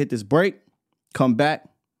go ahead and hit this break, come back,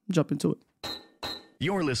 jump into it.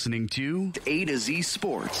 You're listening to A to Z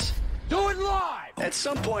Sports. Do it live! At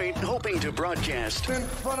some point, hoping to broadcast In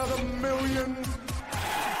front of the millions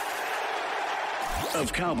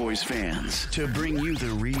of Cowboys fans to bring you the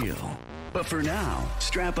real. But for now,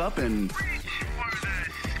 strap up and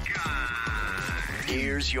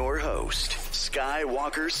here's your host,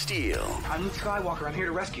 Skywalker Steele. I'm Luke Skywalker. I'm here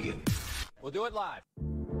to rescue you. We'll do it live.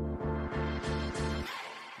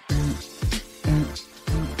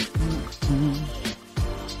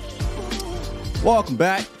 Welcome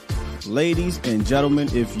back, ladies and gentlemen.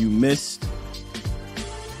 If you missed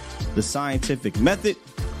the scientific method,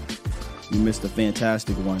 you missed a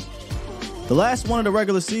fantastic one. The last one of the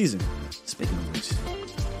regular season. Speaking of which,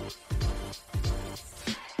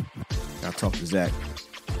 I'll talk to Zach.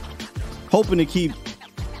 Hoping to keep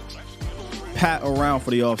Pat around for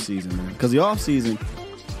the offseason, man. Because the offseason,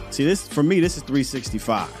 see, this for me, this is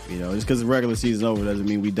 365. Just because the regular season's over doesn't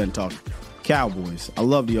mean we done talking. Cowboys, I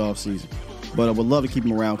love the offseason. But I would love to keep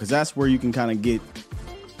him around because that's where you can kind of get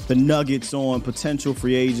the nuggets on potential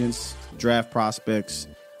free agents, draft prospects,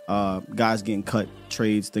 guys getting cut,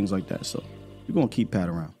 trades, things like that. So we're going to keep Pat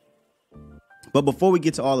around. But before we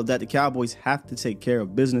get to all of that, the Cowboys have to take care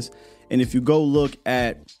of business. And if you go look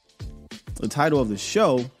at the title of the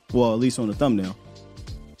show, well, at least on the thumbnail,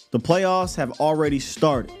 the playoffs have already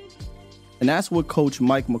started. And that's what Coach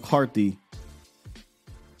Mike McCarthy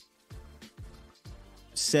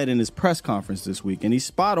said in his press conference this week. And he's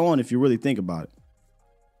spot on if you really think about it.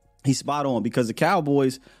 He's spot on because the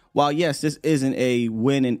Cowboys, while yes, this isn't a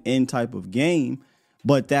win and end type of game,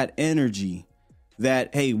 but that energy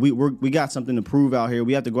that, hey, we got something to prove out here.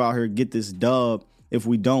 We have to go out here and get this dub. If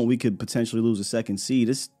we don't, we could potentially lose a second seed.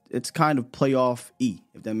 It's kind of playoff-y,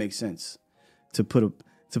 if that makes sense. To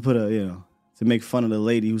make fun of the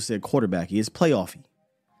lady who said quarterback-y. It's playoff-y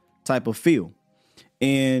type of feel.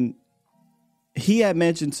 And he had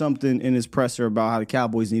mentioned something in his presser about how the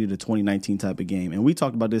Cowboys needed a 2019 type of game. And we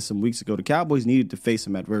talked about this some weeks ago. The Cowboys needed to face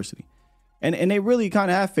some adversity. And they really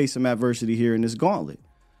kind of have faced some adversity here in this gauntlet.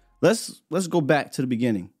 Let's go back to the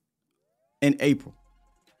beginning. In April,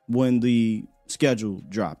 when the schedule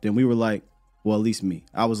dropped. And we were like, well, at least me.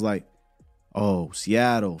 I was like, oh,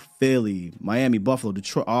 Seattle, Philly, Miami, Buffalo,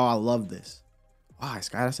 Detroit. Oh, I love this. Why,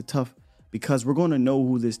 Sky? That's a tough. Because we're going to know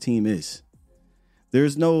who this team is.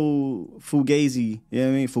 There's no Fugazi, you know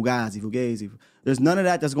what I mean? Fugazi. There's none of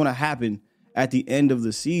that that's going to happen at the end of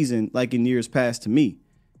the season like in years past to me.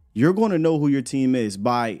 You're going to know who your team is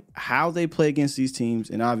by how they play against these teams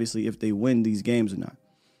and obviously if they win these games or not.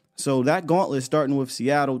 So that gauntlet starting with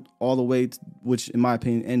Seattle all the way, which in my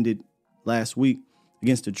opinion ended last week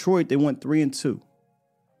against Detroit, they went 3-2.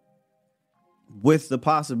 With the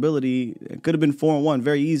possibility, it could have been 4-1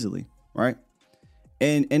 very easily, right?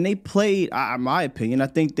 And they played, in my opinion, I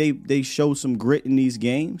think they showed some grit in these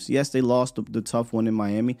games. Yes, they lost the tough one in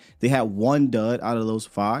Miami. They had one dud out of those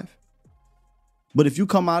 5. But if you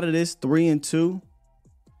come out of this 3-2, could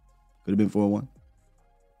have been 4-1.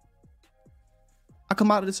 I come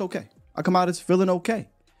out of this okay. I come out of this feeling okay.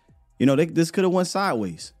 This could have went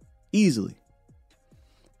sideways easily.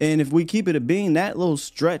 And if we keep it a bean, that little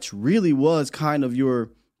stretch really was kind of your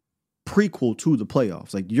prequel to the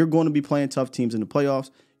playoffs. Like, you're going to be playing tough teams in the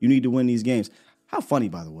playoffs. You need to win these games. How funny,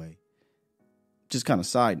 by the way. Just kind of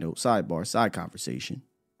side note, sidebar, side conversation.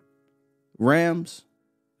 Rams,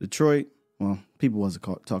 Detroit. Well, people wasn't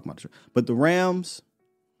talking about Detroit. But the Rams,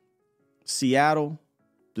 Seattle,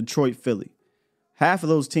 Detroit, Philly. Half of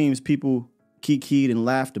those teams people kikied and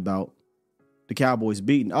laughed about the Cowboys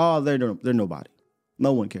beating. Oh, they're nobody.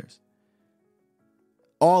 No one cares.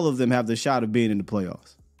 All of them have the shot of being in the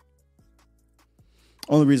playoffs.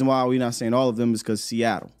 Only reason why we're not saying all of them is because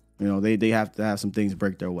Seattle. They have to have some things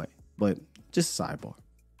break their way. But just sidebar.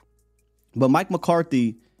 But Mike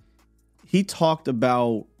McCarthy, he talked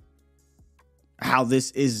about how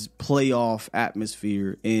this is playoff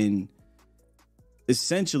atmosphere and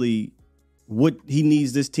essentially what he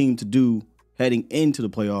needs this team to do heading into the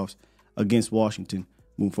playoffs against Washington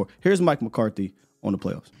moving forward. Here's Mike McCarthy on the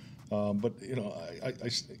playoffs. But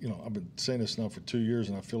I've been saying this now for 2 years,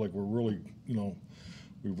 and I feel like we're really,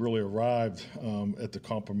 we've really arrived at the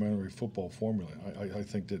complementary football formula. I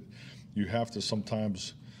think that you have to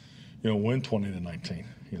sometimes, win 20-19.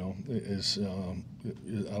 I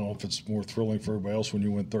don't know if it's more thrilling for everybody else when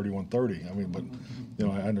you win 31-30. I mean, but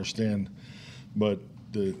I understand, but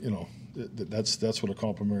that's what a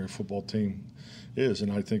complementary football team is,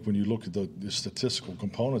 and I think when you look at the statistical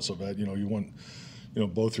components of that, you want,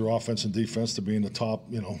 both your offense and defense to be in the top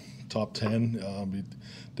 10.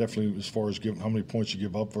 Definitely as far as how many points you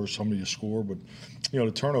give up versus how many you score, but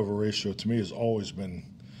the turnover ratio to me has always been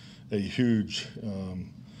a huge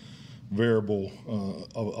variable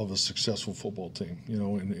of a successful football team.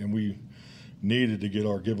 And we needed to get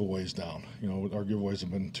our giveaways down. Our giveaways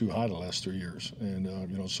have been too high the last 3 years, and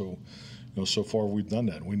so far we've done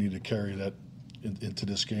that. We need to carry that into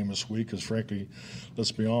this game this week, because frankly,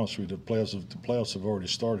 let's be honest with you, the playoffs have already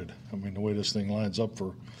started. I mean, the way this thing lines up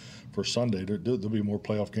for Sunday, there'll be more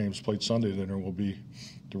playoff games played Sunday than there will be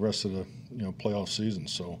the rest of the playoff season.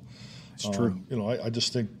 So it's true. I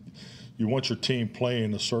just think you want your team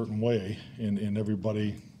playing a certain way, and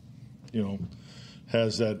everybody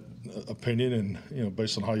has that opinion, and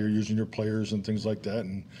based on how you're using your players and things like that,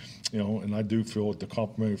 and I do feel that the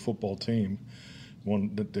complementary football team,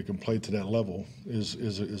 one that they can play to that level,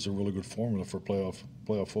 is a really good formula for playoff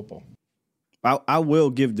football. I will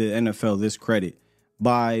give the NFL this credit.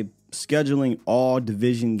 By scheduling all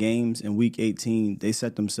division games in Week 18, they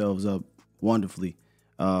set themselves up wonderfully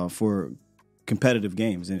for competitive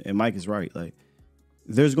games. And Mike is right. Like,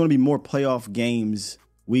 there's going to be more playoff games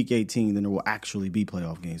Week 18 than there will actually be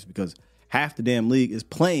playoff games, because half the damn league is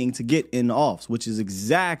playing to get in the offs, which is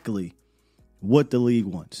exactly what the league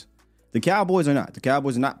wants. The Cowboys are not. The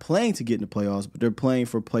Cowboys are not playing to get in the playoffs, but they're playing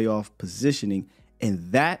for playoff positioning.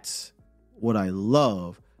 And that's what I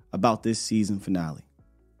love about this season finale.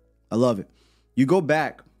 I love it. You've got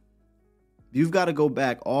to go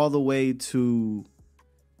back all the way to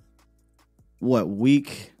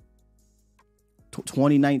week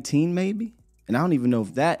 2019 maybe? And I don't even know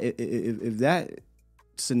if that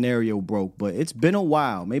scenario broke, but it's been a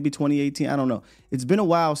while. Maybe 2018, I don't know. It's been a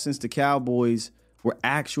while since the Cowboys were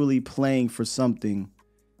actually playing for something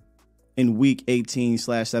in Week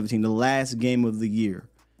 18/17, the last game of the year.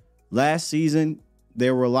 Last season,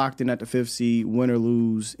 they were locked in at the 5th seed, win or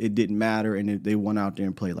lose, it didn't matter, and they went out there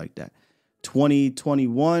and played like that.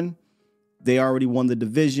 2021, they already won the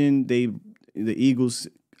division. The Eagles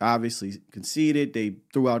obviously conceded. They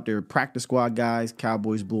threw out their practice squad guys.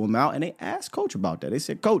 Cowboys blew them out, and they asked Coach about that. They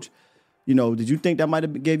said, Coach, did you think that might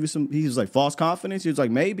have gave you some, he was like, false confidence? He was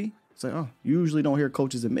like, maybe. It's like, you usually don't hear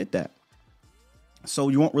coaches admit that. So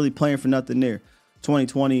you weren't really playing for nothing there.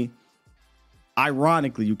 2020,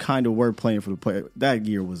 ironically, you kind of were playing for the play. That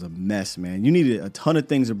year was a mess, man. You needed a ton of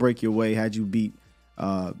things to break your way. Had you beat,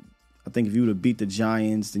 I think if you would have beat the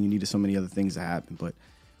Giants, then you needed so many other things to happen. But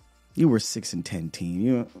you were 6-10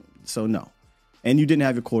 team, so no. And you didn't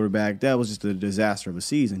have your quarterback. That was just a disaster of a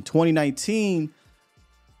season. 2019,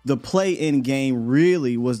 the play-in game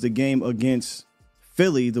really was the game against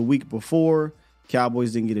Philly the week before.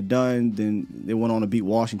 Cowboys didn't get it done. Then they went on to beat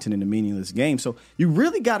Washington in a meaningless game. So you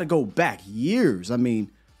really got to go back years. I mean,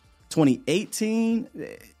 2018,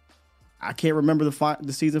 I can't remember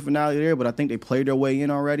the season finale there, but I think they played their way in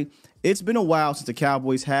already. It's been a while since the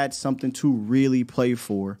Cowboys had something to really play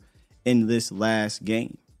for in this last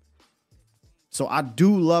game. So I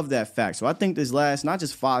do love that fact. So I think this last, not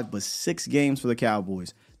just 5, but 6 games for the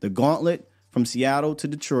Cowboys. The gauntlet from Seattle to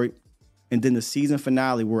Detroit, and then the season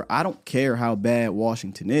finale where I don't care how bad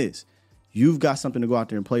Washington is. You've got something to go out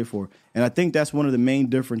there and play for. And I think that's one of the main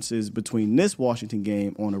differences between this Washington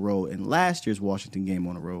game on the road and last year's Washington game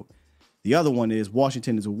on the road. The other one is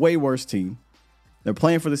Washington is a way worse team. They're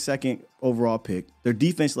playing for the second overall pick. Their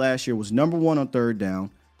defense last year was number 1 on third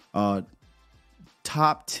down,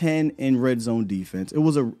 top 10 in red zone defense. It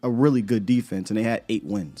was a really good defense, and they had 8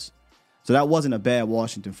 wins. So that wasn't a bad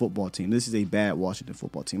Washington football team. This is a bad Washington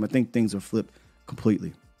football team. I think things are flipped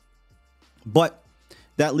completely. But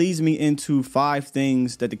that leads me into 5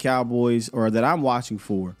 things that the Cowboys, or that I'm watching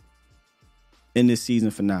for in this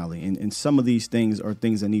season finale. And some of these things are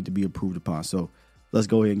things that need to be improved upon. So let's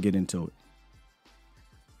go ahead and get into it.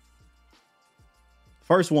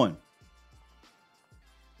 First one,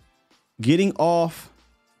 getting off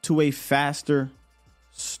to a faster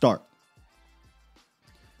start.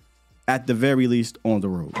 At the very least, on the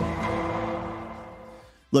road.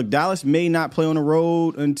 Look, Dallas may not play on the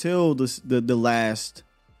road until the last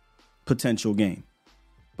potential game.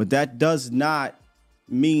 But that does not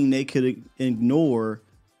mean they could ignore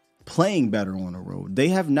playing better on the road. They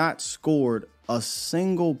have not scored a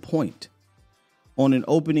single point on an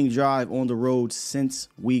opening drive on the road since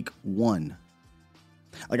week 1.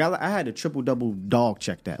 Like, I had to triple-double dog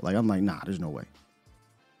check that. Like, I'm like, nah, there's no way.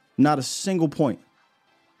 Not a single point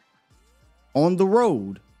on the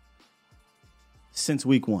road since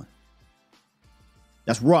week 1.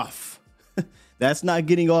 That's rough. That's not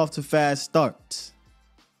getting off to fast starts.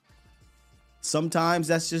 Sometimes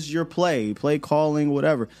that's just your play calling,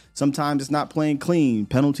 whatever. Sometimes it's not playing clean,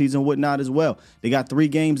 penalties and whatnot as well. They got 3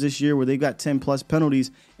 games this year where they got 10 plus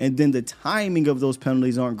penalties, and then the timing of those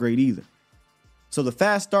penalties aren't great either. So the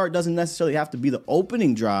fast start doesn't necessarily have to be the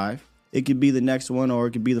opening drive. It could be the next one, or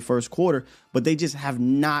it could be the first quarter, but they just have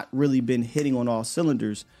not really been hitting on all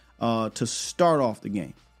cylinders to start off the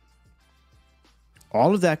game.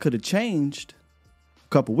 All of that could have changed a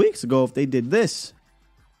couple weeks ago if they did this.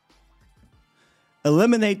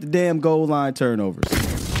 Eliminate the damn goal line turnovers.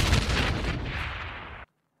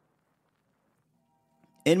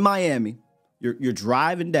 In Miami, you're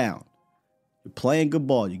driving down. You're playing good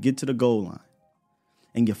ball. You get to the goal line,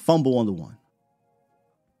 and you fumble on the one.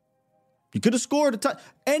 You could have scored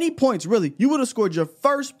any points, really. You would have scored your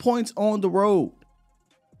first points on the road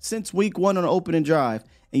since week 1 on an opening drive,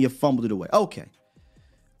 and you fumbled it away. Okay.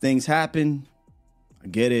 Things happen. I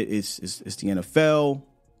get it. It's the NFL.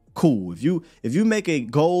 Cool. If you make a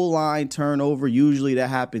goal line turnover, usually that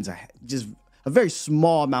happens just a very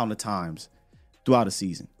small amount of times throughout a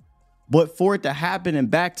season. But for it to happen in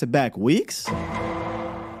back-to-back weeks,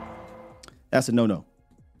 that's a no-no.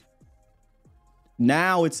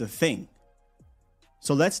 Now it's a thing.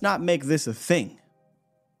 So let's not make this a thing,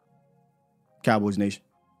 Cowboys Nation.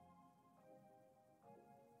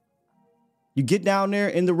 You get down there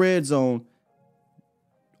in the red zone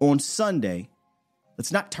on Sunday.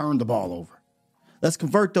 Let's not turn the ball over. Let's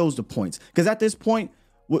convert those to points. Because at this point,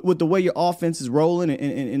 with the way your offense is rolling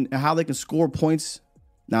and how they can score points.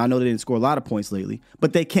 Now, I know they didn't score a lot of points lately,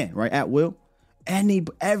 but they can, right? At will.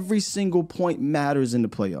 Every single point matters in the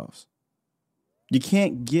playoffs. You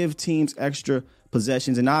can't give teams extra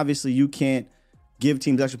possessions, and obviously you can't give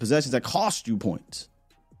teams extra possessions that cost you points.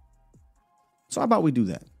 So how about we do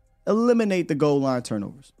that? Eliminate the goal line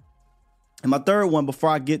turnovers. And my third one, before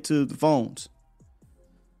I get to the phones,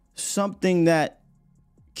 something that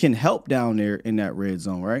can help down there in that red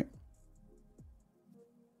zone, right?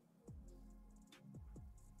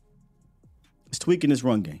 It's tweaking this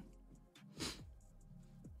run game.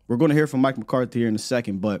 We're going to hear from Mike McCarthy here in a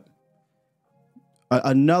second, but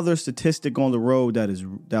another statistic on the road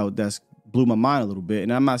that's blew my mind a little bit.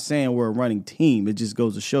 And I'm not saying we're a running team. It just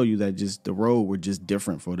goes to show you that just the road, we're just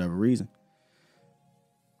different for whatever reason.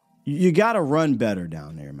 You got to run better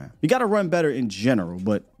down there, man. You got to run better in general,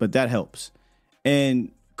 but that helps.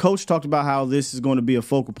 And Coach talked about how this is going to be a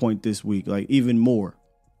focal point this week, like even more.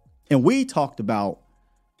 And we talked about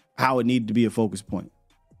how it needed to be a focus point.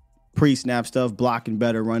 Pre-snap stuff, blocking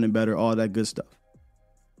better, running better, all that good stuff.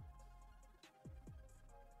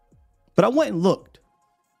 But I went and looked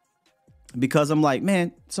because I'm like,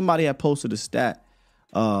 man, somebody had posted a stat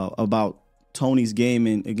about Tony's game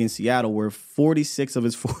against Seattle where 46 of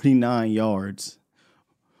his 49 yards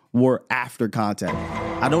were after contact.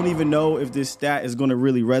 I don't even know if this stat is going to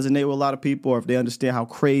really resonate with a lot of people or if they understand how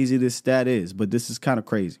crazy this stat is, but this is kind of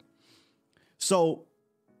crazy. So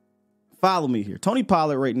follow me here. Tony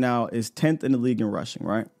Pollard right now is 10th in the league in rushing,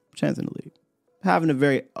 right? 10th in the league. Having a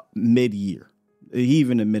very mid-year. He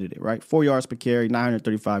even admitted it, right? 4 yards per carry,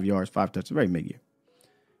 935 yards, 5 touchdowns, very mid-year.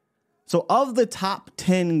 So of the top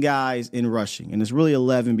 10 guys in rushing, and it's really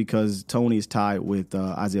 11 because Tony is tied with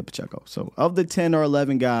Isaiah Pacheco. So of the 10 or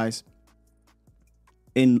 11 guys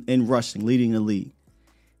in rushing, leading the league,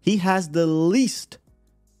 he has the least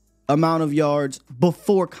amount of yards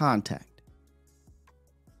before contact.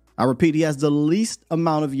 I repeat, he has the least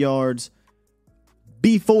amount of yards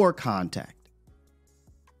before contact.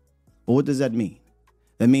 But what does that mean?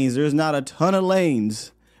 That means there's not a ton of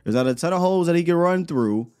lanes. There's not a ton of holes that he can run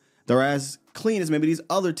through. They're as clean as maybe these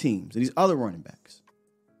other teams, these other running backs.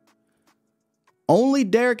 Only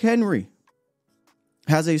Derrick Henry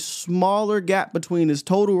has a smaller gap between his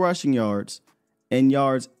total rushing yards and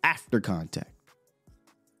yards after contact.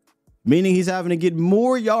 Meaning he's having to get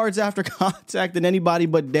more yards after contact than anybody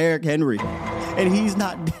but Derrick Henry. And he's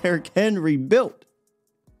not Derrick Henry built.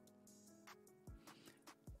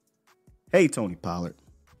 Hey, Tony Pollard,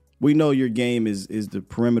 we know your game is the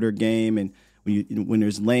perimeter game, and when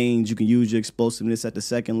there's lanes, you can use your explosiveness at the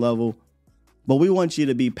second level. But we want you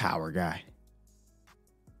to be power guy.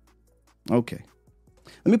 Okay.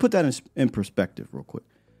 Let me put that in perspective real quick.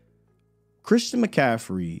 Christian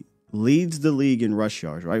McCaffrey leads the league in rush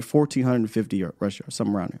yards, right? 1,450 rush yards,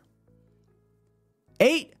 something around there.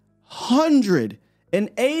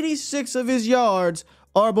 886 of his yards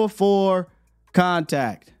are before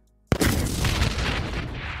contact.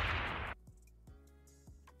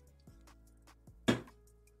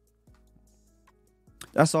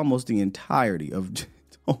 That's almost the entirety of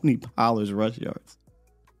Tony Pollard's rush yards.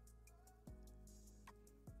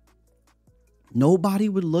 Nobody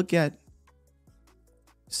would look at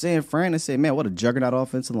San Fran and say, man, what a juggernaut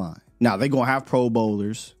offensive line. Now, they're going to have Pro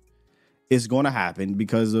Bowlers. It's going to happen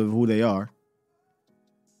because of who they are.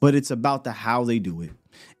 But it's about the how they do it.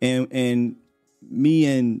 And me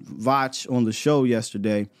and Vach on the show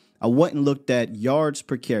yesterday, I went and looked at yards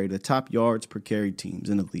per carry, the top yards per carry teams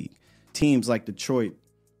in the league. Teams like Detroit,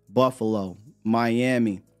 Buffalo,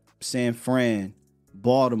 Miami, San Fran,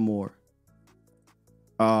 Baltimore,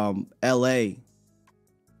 LA.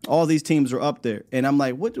 All these teams are up there. And I'm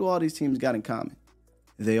like, what do all these teams got in common?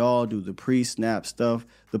 They all do the pre-snap stuff,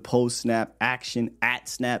 the post-snap action,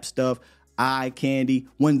 at-snap stuff, eye candy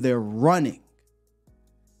when they're running.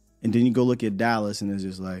 And then you go look at Dallas and it's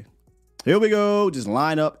just like, here we go. Just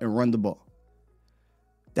line up and run the ball.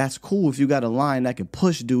 That's cool if you got a line that can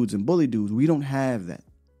push dudes and bully dudes. We don't have that.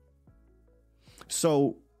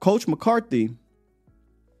 So Coach McCarthy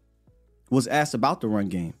was asked about the run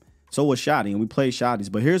game. So was Shotty, and we played Shotties.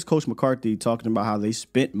 But here's Coach McCarthy talking about how they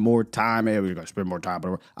spent more time. Hey, we're going to spend more time.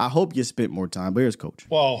 I hope you spent more time. But here's Coach.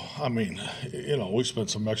 Well, I mean, we spent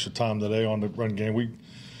some extra time today on the run game. We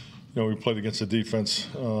played against a defense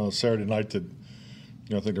Saturday night that,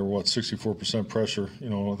 I think they were 64% pressure. I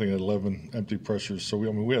think they had 11 empty pressures. So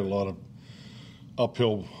we had a lot of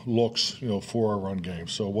uphill looks, for our run game.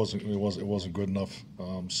 So it wasn't good enough.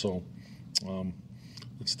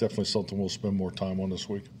 It's definitely something we'll spend more time on this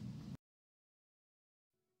week.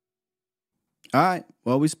 All right.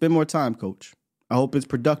 Well, we spend more time, Coach. I hope it's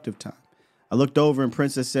productive time. I looked over and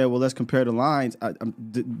Princess said, well, let's compare the lines.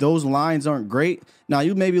 Those lines aren't great. Now,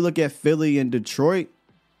 you maybe look at Philly and Detroit.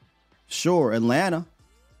 Sure, Atlanta.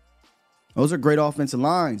 Those are great offensive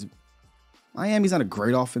lines. Miami's not a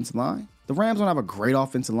great offensive line. The Rams don't have a great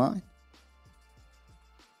offensive line.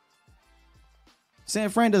 San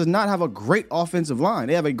Fran does not have a great offensive line.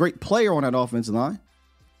 They have a great player on that offensive line.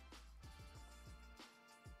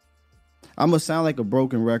 I'm going to sound like a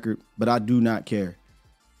broken record, but I do not care.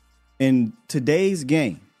 In today's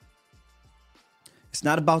game, it's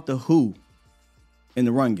not about the who in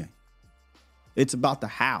the run game. It's about the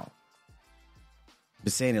how. I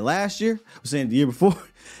was saying it last year. I was saying it the year before.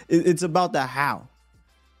 It's about the how.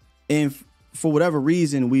 And for whatever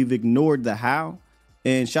reason, we've ignored the how.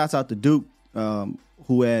 And shouts out to Duke,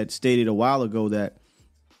 who had stated a while ago that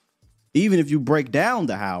even if you break down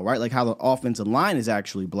the how, right, like how the offensive line is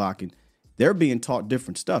actually blocking, they're being taught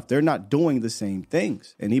different stuff. They're not doing the same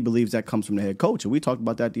things. And he believes that comes from the head coach. And we talked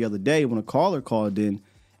about that the other day when a caller called in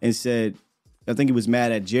and said, I think he was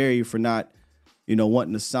mad at Jerry for not,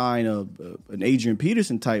 wanting to sign an Adrian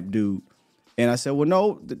Peterson type dude. And I said, well,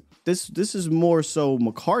 no, this is more so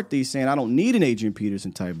McCarthy saying I don't need an Adrian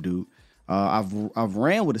Peterson type dude. I've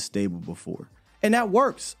ran with a stable before. And that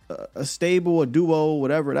works. A stable, a duo,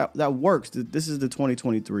 whatever, that works. This is the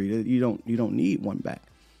 2023. You don't need one back.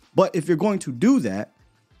 But if you're going to do that,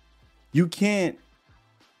 you can't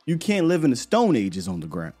live in the Stone Ages on the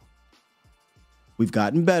ground. We've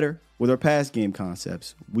gotten better with our pass game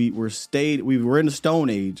concepts. We were in the Stone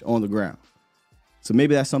Age on the ground. So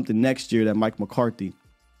maybe that's something next year that Mike McCarthy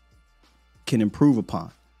can improve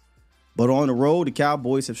upon. But on the road, the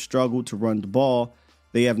Cowboys have struggled to run the ball.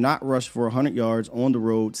 They have not rushed for 100 yards on the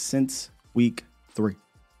road since week 3.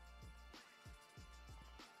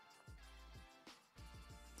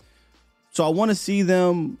 So I want to see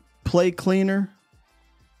them play cleaner.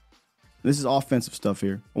 This is offensive stuff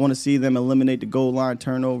here. I want to see them eliminate the goal line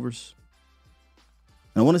turnovers.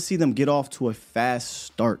 And I want to see them get off to a fast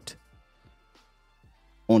start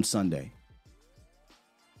on Sunday.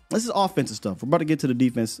 This is offensive stuff. We're about to get to the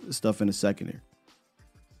defense stuff in a second here.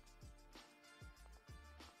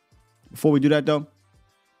 Before we do that, though,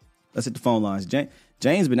 let's hit the phone lines.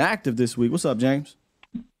 James been active this week. What's up, James?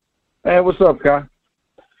 Hey, what's up, guy?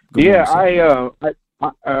 Good morning,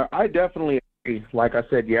 I definitely agree. Like I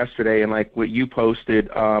said yesterday, and like what you posted,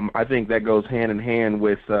 I think that goes hand in hand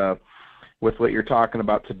with what you're talking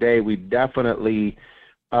about today. We definitely,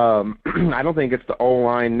 I don't think it's the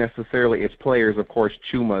O-line necessarily. It's players, of course.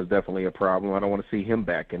 Chuma is definitely a problem. I don't want to see him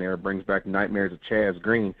back in there. It brings back nightmares of Chaz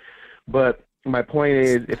Green. But my point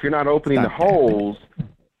is, if you're not opening the holes,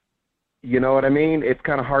 you know what I mean? It's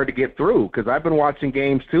kind of hard to get through, because I've been watching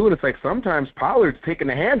games too, and it's like sometimes Pollard's taking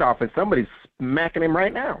the handoff and somebody's smacking him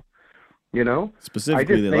right now. You know?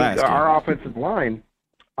 Specifically, I just think our offensive line,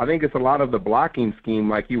 I think it's a lot of the blocking scheme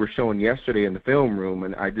like you were showing yesterday in the film room,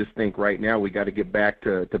 and I just think right now we got to get back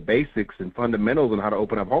to basics and fundamentals on how to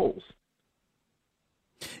open up holes.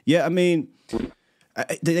 Yeah, I mean,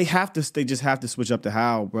 they just have to switch up the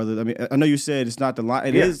how, brother. I mean, I know you said it's not the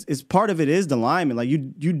line. It's part of it is the lineman. Like you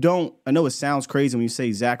don't. I know it sounds crazy when you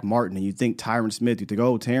say Zach Martin and you think Tyron Smith. You think,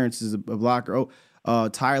 oh, Terrence is a blocker. Oh,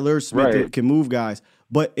 Tyler Smith can move guys.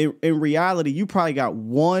 But in reality, you probably got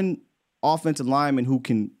one offensive lineman who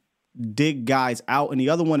can dig guys out, and the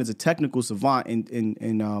other one is a technical savant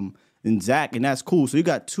in Zach, and that's cool. So you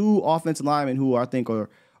got two offensive linemen who I think are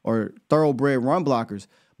thoroughbred run blockers.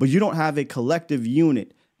 But you don't have a collective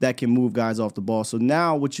unit that can move guys off the ball. So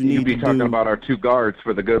now what you need to do... You'd be talking about our two guards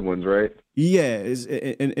for the good ones, right? Yeah.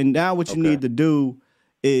 And now what you need to do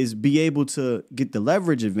is be able to get the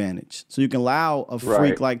leverage advantage. So you can allow a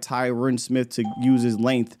freak like Tyron Smith to use his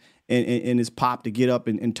length and his pop to get up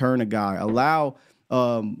and turn a guy. Allow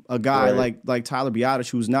a guy like Tyler Biadasz,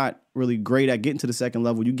 who's not really great at getting to the second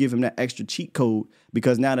level. You give him that extra cheat code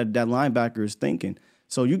because now that linebacker is thinking.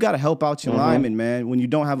 So you got to help out your linemen, man, when you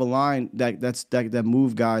don't have a line that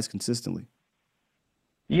move guys consistently.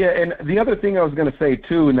 Yeah, and the other thing I was going to say,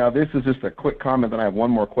 too, now this is just a quick comment, then I have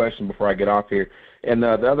one more question before I get off here. And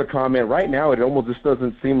the other comment, right now it almost just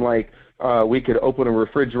doesn't seem like we could open a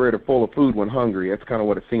refrigerator full of food when hungry. That's kind of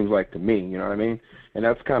what it seems like to me, you know what I mean? And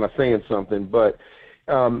that's kind of saying something. But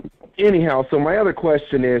anyhow, so my other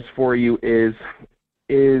question is for you is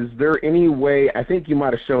there any way, I think you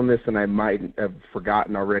might have shown this and I might have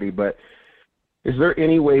forgotten already, but is there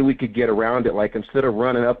any way we could get around it? Like instead of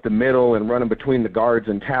running up the middle and running between the guards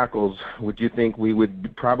and tackles, would you think we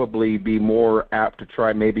would probably be more apt to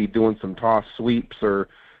try maybe doing some toss sweeps or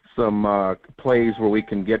some plays where we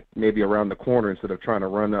can get maybe around the corner instead of trying to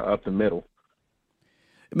run up the middle?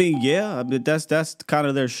 I mean, yeah, that's kind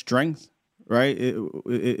of their strength, right?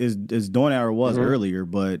 It is doing how it was earlier,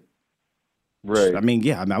 but right. I mean,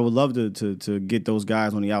 yeah, I would love to get those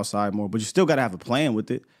guys on the outside more, but you still got to have a plan with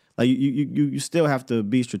it. Like you still have to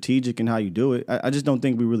be strategic in how you do it. I just don't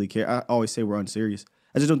think we really care. I always say we're unserious.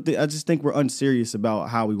 I just think we're unserious about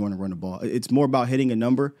how we want to run the ball. It's more about hitting a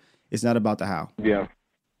number. It's not about the how. Yeah,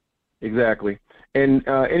 exactly. And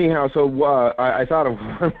anyhow, so I thought of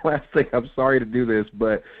one last thing. I'm sorry to do this,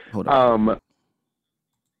 but hold on.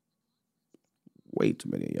 Way too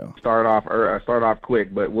many, y'all. Start off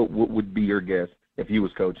quick, but what would be your guess if you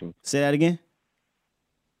was coaching? Say that again.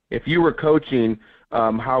 If you were coaching,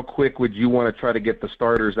 how quick would you want to try to get the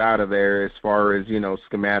starters out of there as far as,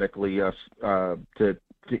 schematically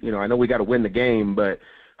I know we got to win the game, but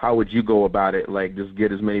how would you go about it? Like just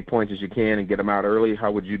get as many points as you can and get them out early?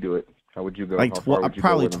 How would you do it? How would you go? Like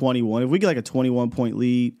probably 21. If we get like a 21-point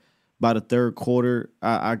lead by the third quarter,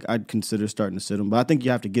 I'd consider starting to sit them. But I think you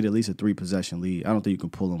have to get at least a 3-possession lead. I don't think you can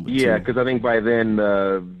pull them with 2. Yeah, because I think by then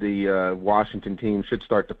the Washington team should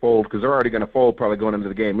start to fold because they're already going to fold probably going into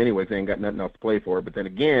the game anyway. They ain't got nothing else to play for. But then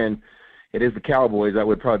again, it is the Cowboys. That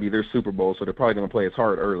would probably be their Super Bowl, so they're probably going to play as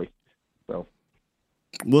hard early. So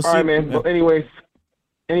we'll see. All right, man. Well,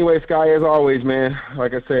 Anyway, Sky, as always, man,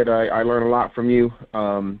 like I said, I learn a lot from you.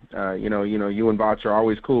 You and Bots are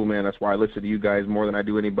always cool, man. That's why I listen to you guys more than I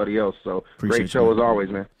do anybody else. So great show as always,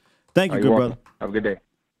 man. Thank you, good brother. Have a good day.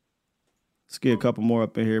 Let's get a couple more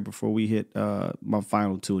up in here before we hit my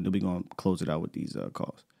final 2, and then we're going to close it out with these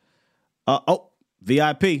calls.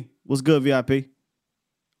 VIP. What's good, VIP?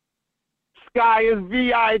 Sky is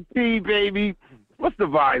VIP, baby. What's the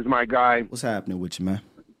vibes, my guy? What's happening with you, man?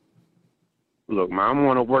 Look, man, I'm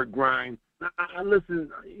on a work grind. I listen,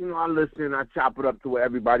 I chop it up to what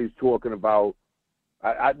everybody's talking about.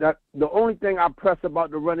 The only thing I press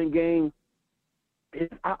about the running game is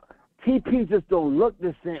TP just don't look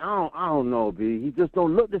the same. I don't know, B. He just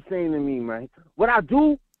don't look the same to me, man. What I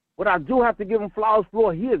do have to give him flowers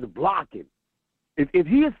for, he is blocking. If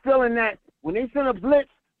he is feeling that when they send a blitz,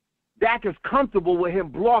 Dak is comfortable with him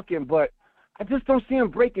blocking, but I just don't see him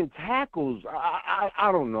breaking tackles.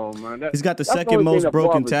 I don't know, man. He's got the second most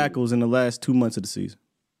broken tackles in the last 2 months of the season.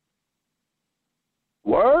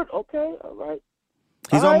 Word? Okay, all right.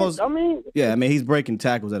 He's almost. He's breaking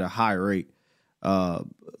tackles at a high rate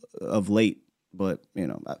of late. But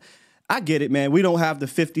I get it, man. We don't have the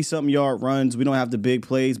 50-something yard runs. We don't have the big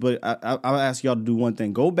plays. But I'll ask y'all to do one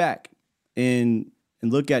thing: go back and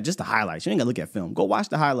look at just the highlights. You ain't gotta look at film. Go watch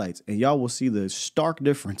the highlights, and y'all will see the stark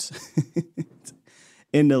difference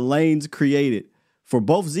in the lanes created for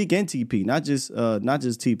both Zeke and TP, not just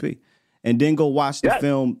TP. And then go watch the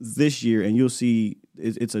film this year, and you'll see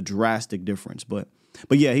it's a drastic difference. But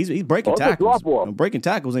yeah, he's breaking tackles. Breaking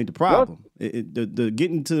tackles ain't the problem. The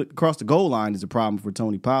getting across the goal line is a problem for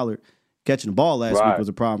Tony Pollard. Catching the ball last week was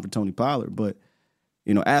a problem for Tony Pollard. But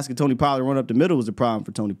asking Tony Pollard to run up the middle was a problem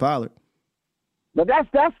for Tony Pollard. But that's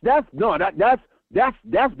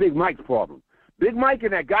Big Mike's problem. Big Mike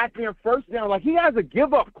in that goddamn first down, like he has a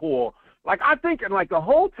give up call. Like I'm thinking, like the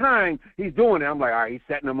whole time he's doing it, I'm like, all right, he's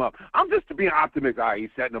setting him up. I'm just to be an optimist. All right, he's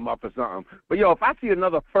setting him up for something. But if I see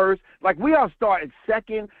another first, like we are starting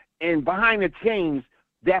second and behind the chains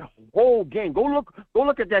that whole game. Go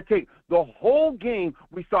look at that tape. The whole game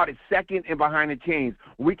we started second and behind the chains.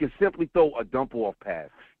 We can simply throw a dump off pass.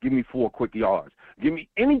 Give me 4 quick yards. Give me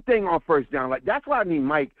anything on first down. Like that's what I need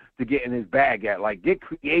Mike to get in his bag at. Like get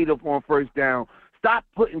creative on first down. Stop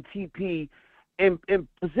putting TP in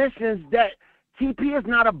positions that TP is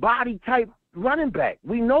not a body type running back.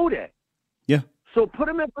 We know that. Yeah. So put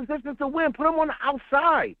him in positions to win. Put him on the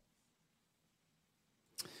outside.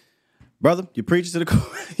 Brother, you're preaching to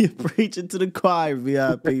the choir,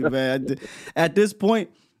 VIP, man. At this point,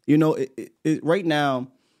 right now,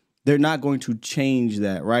 they're not going to change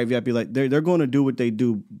that, right? VIP, like they're going to do what they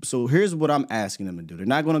do. So here's what I'm asking them to do. They're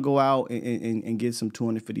not going to go out and get some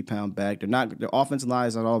 250-pound back. Their offensive line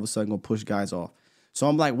is not all of a sudden going to push guys off. So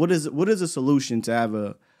I'm like, what is a solution to have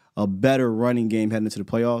a better running game heading into the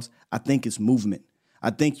playoffs? I think it's movement.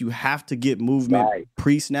 I think you have to get movement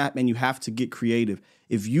pre-snap, and you have to get creative.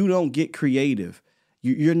 If you don't get creative,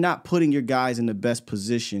 you're not putting your guys in the best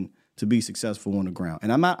position to be successful on the ground.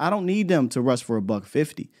 And I don't need them to rush for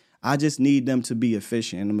 $150. I just need them to be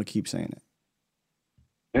efficient, and I'm gonna keep saying that.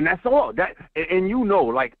 And that's all.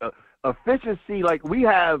 Like efficiency. Like we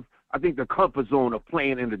have, I think, the comfort zone of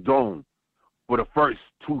playing in the dome for the first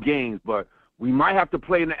 2 games, but we might have to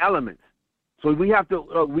play in the elements. So we have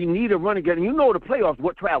to. We need a running game. And the playoffs,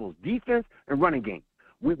 what travels? Defense and running game.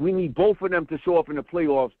 We need both of them to show up in the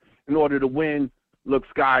playoffs in order to win. Look,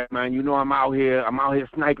 Sky, man, I'm out here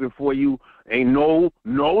sniping for you. Ain't no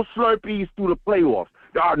Slurpees through the playoffs.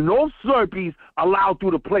 There are no Slurpees allowed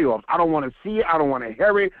through the playoffs. I don't want to see it. I don't want to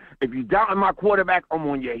hear it. If you're doubting my quarterback, I'm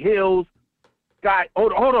on your heels. Sky,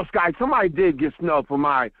 hold on, Sky. Somebody did get snubbed for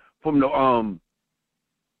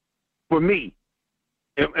me.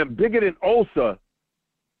 And bigger than Osa.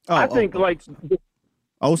 I think Osa?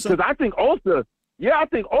 Because I think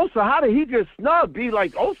Osa, how did he get snubbed?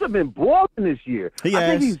 Osa been balling this year.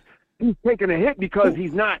 I think he's taking a hit because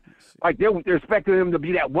he's not, like they're expecting him to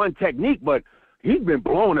be that one technique, but he's been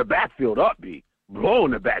blowing the backfield up,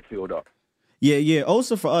 blowing the backfield up. Yeah.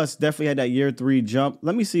 Osa for us definitely had that year 3 jump.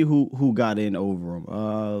 Let me see who got in over him.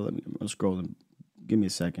 I'm scrolling. Give me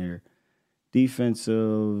a second here.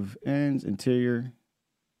 Defensive ends, interior.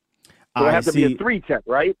 So it has to be a 3 check,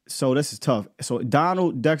 right? So this is tough. So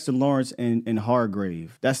Donald, Dexter Lawrence, and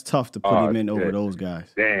Hargrave. That's tough to put him in over those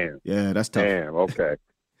guys. Damn. Yeah, that's tough. Damn. Okay.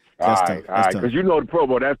 That's all tough. right. Because the Pro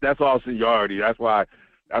Bowl, that's all seniority. That's why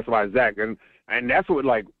Zach and that's what,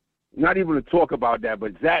 like, not even to talk about that,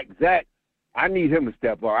 but Zach, I need him to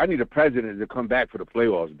step up. I need the president to come back for the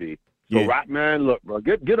playoffs, B. So, yeah. Man, look, bro,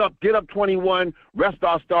 get up 21, rest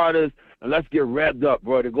our starters, and let's get revved up,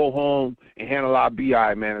 bro, to go home and handle our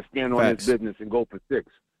BI, man, and stand on this business and go for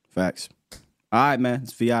 6. Facts. All right, man.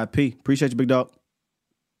 It's VIP. Appreciate you, big dog.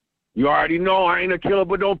 You already know I ain't a killer,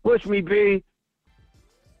 but don't push me, B.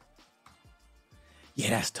 Yeah,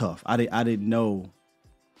 that's tough. I didn't know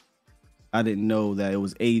that it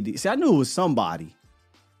was AD. See, I knew it was somebody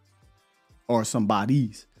or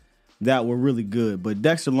somebodies that were really good, but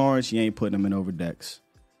Dexter Lawrence, you ain't putting him in over Dex.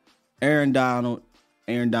 Aaron Donald's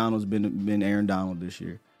been Aaron Donald this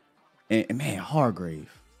year. And man,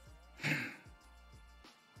 Hargrave.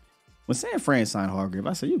 When San Fran signed Hargrave,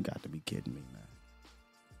 I said, you got to be kidding me, man.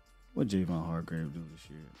 What Javon Hargrave do this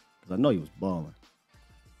year? Because I know he was balling.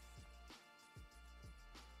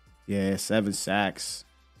 Yeah, 7 sacks,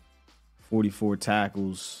 44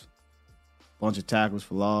 tackles, bunch of tackles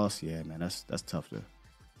for loss. Yeah, man, that's tough to.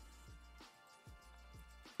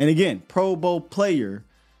 And again, Pro Bowl player,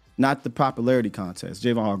 not the popularity contest.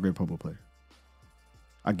 Javon Hargrave, Pro Bowl player.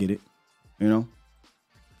 I get it, you know.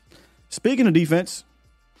 Speaking of defense,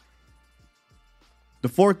 the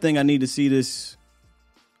fourth thing I need to see this,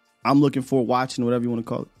 I'm looking for watching, whatever you want to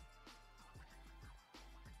call it.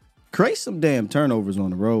 Create some damn turnovers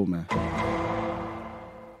on the road, man.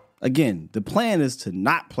 Again, the plan is to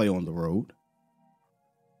not play on the road.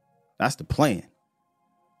 That's the plan.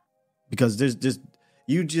 Because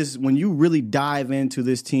when you really dive into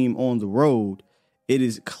this team on the road, it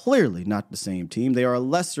is clearly not the same team. They are a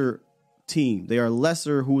lesser team. They are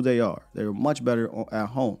lesser who they are. They're much better at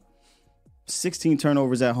home. 16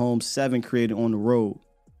 turnovers at home, 7 created on the road,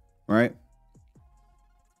 right?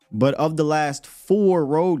 But of the last 4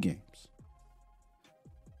 road games,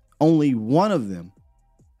 only one of them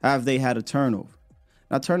have they had a turnover.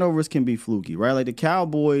 Now, turnovers can be fluky, right? Like the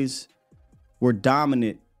Cowboys were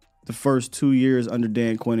dominant the first 2 years under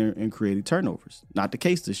Dan Quinn in creating turnovers. Not the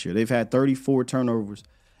case this year. They've had 34 turnovers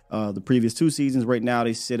the previous 2 seasons. Right now,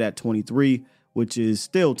 they sit at 23, which is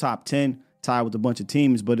still top 10, tied with a bunch of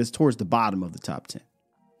teams, but it's towards the bottom of the top 10.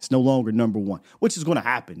 It's no longer number 1, which is going to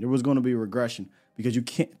happen. There was going to be a regression because you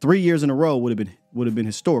can't. 3 years in a row would have been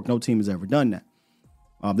historic. No team has ever done that.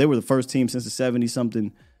 They were the first team since the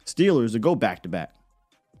 70-something Steelers to go back-to-back.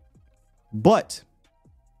 But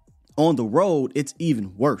on the road, it's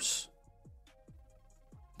even worse.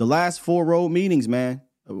 The last 4 road meetings, man,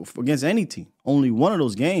 against any team, only one of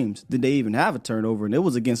those games did they even have a turnover, and it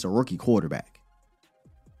was against a rookie quarterback.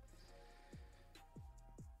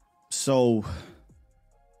 So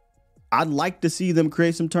I'd like to see them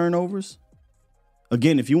create some turnovers.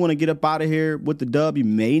 Again, if you want to get up out of here with the dub, you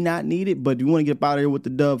may not need it, but if you want to get up out of here with the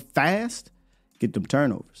dub fast, get them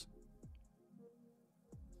turnovers.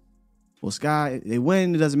 Well, Sky, they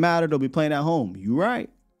win, it doesn't matter. They'll be playing at home. You're right.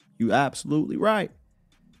 You absolutely right.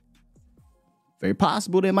 Very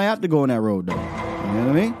possible they might have to go on that road, though. You know what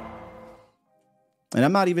I mean? And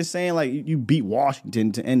I'm not even saying like you beat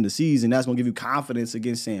Washington to end the season. That's going to give you confidence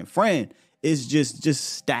against San Fran. It's just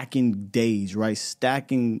stacking days, right?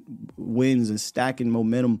 Stacking wins and stacking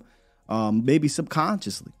momentum, maybe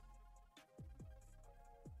subconsciously.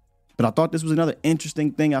 But I thought this was another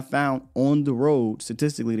interesting thing I found on the road.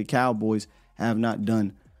 Statistically, the Cowboys have not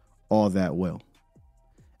done all that well.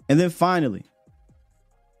 And then finally,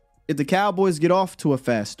 if the Cowboys get off to a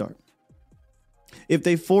fast start, if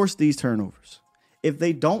they force these turnovers, if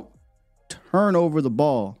they don't turn over the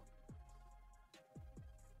ball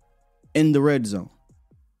in the red zone,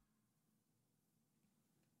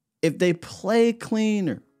 if they play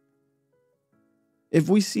cleaner, if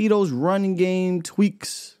we see those running game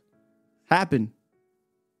tweaks happen,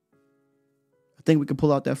 I think we can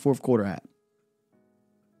pull out that fourth quarter hat.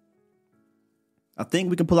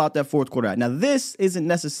 Now, this isn't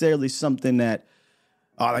necessarily something that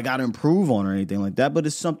I got to improve on or anything like that, but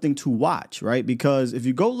it's something to watch, right? Because if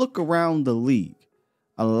you go look around the league,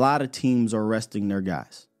 a lot of teams are resting their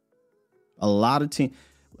guys. A lot of teams.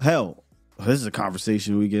 Hell, this is a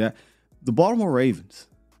conversation we get at. The Baltimore Ravens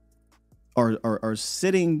are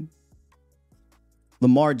sitting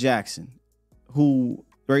Lamar Jackson, who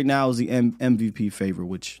right now is the MVP favorite,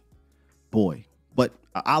 which, boy. But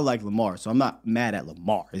I like Lamar, so I'm not mad at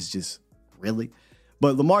Lamar. It's just, really?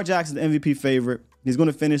 But Lamar Jackson, the MVP favorite, he's going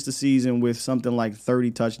to finish the season with something like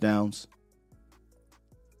 30 touchdowns,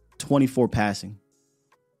 24 passing.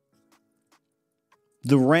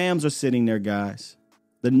 The Rams are sitting there, guys.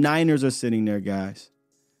 The Niners are sitting there, guys.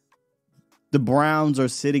 The Browns are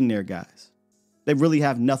sitting there, guys. They really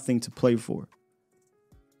have nothing to play for.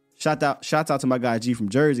 Shouts out to my guy G from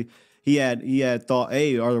Jersey. He had thought,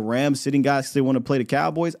 hey, are the Rams sitting guys because they want to play the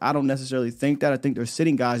Cowboys? I don't necessarily think that. I think they're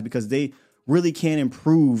sitting guys because they really can't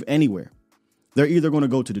improve anywhere. They're either going to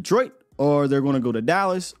go to Detroit or they're going to go to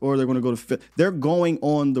Dallas or they're going to go to Philly. They're going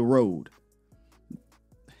on the road.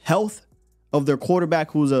 Health of their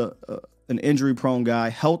quarterback, who's an injury-prone guy,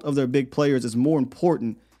 health of their big players is more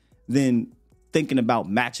important than thinking about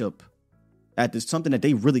matchup at this, something that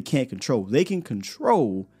they really can't control. They can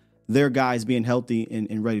control their guys being healthy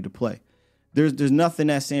and ready to play. There's nothing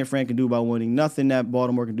that San Fran can do about winning, nothing that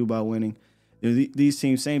Baltimore can do about winning. These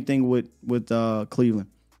teams, same thing with Cleveland.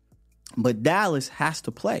 But Dallas has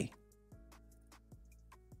to play.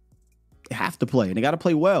 They have to play, and they got to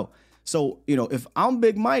play well. So, if I'm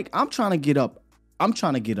Big Mike, I'm trying to get up. I'm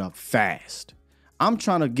trying to get up fast. I'm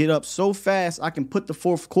trying to get up so fast I can put the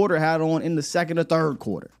fourth quarter hat on in the second or third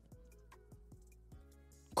quarter.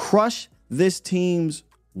 Crush this team's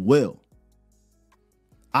will.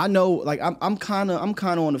 I know, like I'm kind of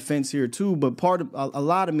on the fence here too, but part of a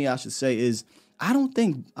lot of me, I should say, is I don't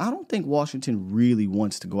think Washington really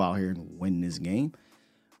wants to go out here and win this game.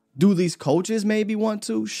 Do these coaches maybe want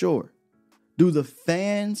to? Sure. Do the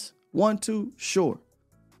fans want to? Sure.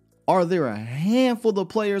 Are there a handful of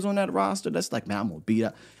players on that roster that's like, man, I'm gonna beat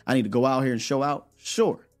up. I need to go out here and show out?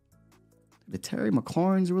 Sure. The Terry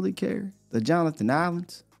McLaurins really care? The Jonathan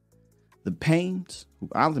Allens? The Paynes, who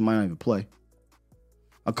I don't think might not even play.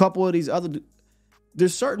 A couple of these other,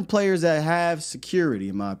 there's certain players that have security,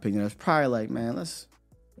 in my opinion. That's probably like, man, I'm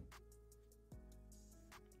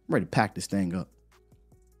ready to pack this thing up.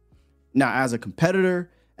 Now, as a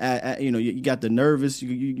competitor, you got the nervous,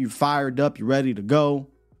 you're fired up, you're ready to go.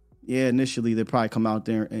 Yeah, initially they probably come out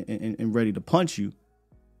there and ready to punch you.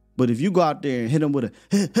 But if you go out there and hit them with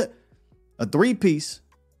a 3-piece,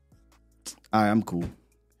 all right, I'm cool.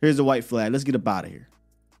 Here's the white flag. Let's get up out of here.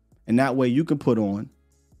 And that way you can put on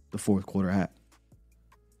the fourth quarter hat.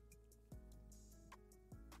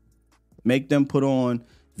 Make them put on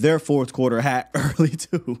their fourth quarter hat early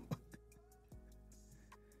too.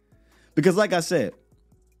 Because like I said,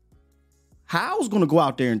 Howell's going to go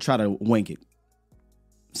out there and try to wink it.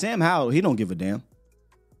 Sam Howell, he don't give a damn.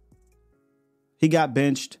 He got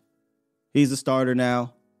benched. He's a starter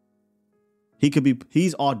now.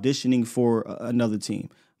 He's auditioning for another team.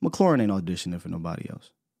 McLaurin ain't auditioning for nobody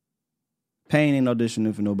else. Payne ain't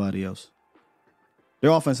auditioning for nobody else.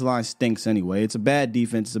 Their offensive line stinks anyway. It's a bad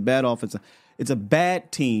defense. It's a bad offense. It's a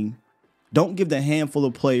bad team. Don't give the handful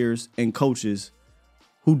of players and coaches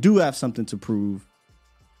who do have something to prove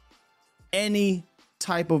any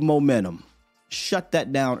type of momentum. Shut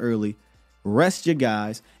that down early. Rest your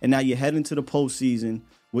guys. And now you head into the postseason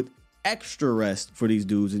with extra rest for these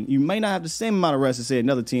dudes. And you may not have the same amount of rest as, say,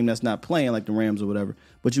 another team that's not playing like the Rams or whatever,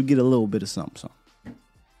 but you get a little bit of something.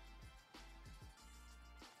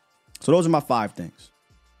 So those are my 5 things.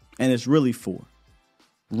 And it's really 4.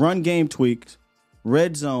 Run game tweaks,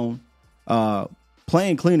 red zone,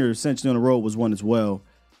 playing cleaner essentially on the road was one as well.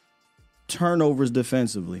 Turnovers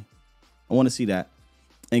defensively. I want to see that.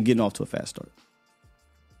 And getting off to a fast start.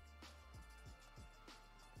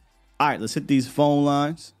 All right, let's hit these phone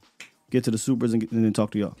lines. Get to the supers and then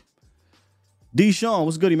talk to y'all. D-Sean,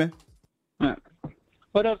 what's goody, man?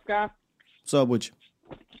 What up, Scott? What's up with you?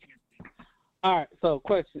 All right, so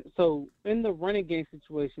question. So in the running game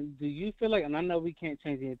situation, do you feel like, and I know we can't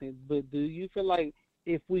change anything, but do you feel like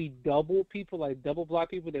if we double people, like double block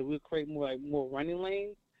people, that we'll create more running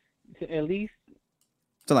lanes to at least?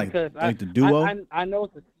 So like the duo? I know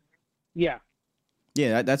it's yeah.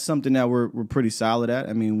 Yeah, that's something that we're pretty solid at.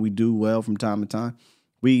 I mean, we do well from time to time.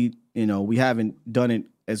 We haven't done it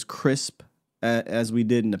as crisp as we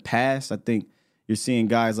did in the past. I think you're seeing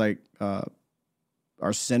guys like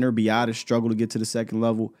our center Biadasz struggle to get to the second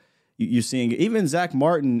level. You're seeing even Zach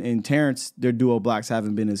Martin and Terrence, their duo blocks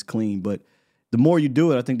haven't been as clean, but the more you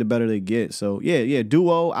do it, I think the better they get. So yeah,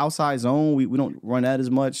 duo, outside zone, we don't run that as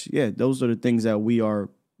much. Yeah, those are the things that we are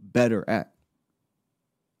better at.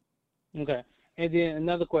 Okay. And then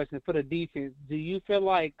another question for the defense. Do you feel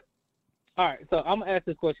like, all right, so I'm going to ask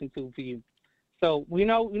this question too for you. So we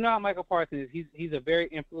know how Michael Parsons is. He's a very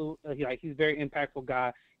he's a very impactful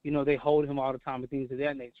guy. You know, they hold him all the time and things of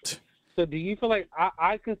that nature. So do you feel like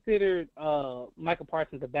I considered Michael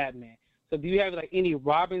Parsons a Batman? So do you have like any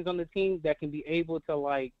Robins on the team that can be able to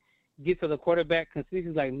like get to the quarterback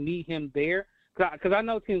consistently, like meet him there? Because I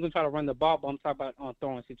know teams gonna try to run the ball, but I'm talking about on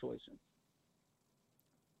throwing situations.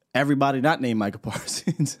 Everybody not named Michael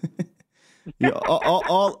Parsons. Yeah,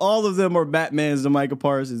 all of them are Batmans to Michael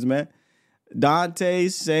Parsons, man. Dante,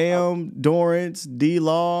 Sam, Dorrance,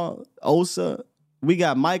 D-Law, Osa. We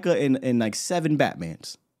got Micah in like 7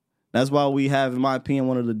 Batmans. That's why we have, in my opinion,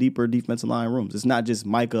 one of the deeper defensive line rooms. It's not just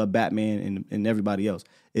Micah, a Batman, and everybody else.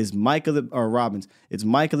 It's Micah or Robins. It's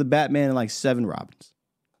Micah the Batman and like 7 Robins.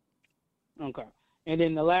 Okay. And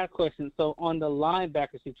then the last question. So on the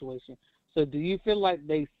linebacker situation, so do you feel like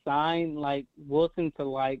they signed like Wilson to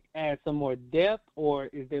like add some more depth, or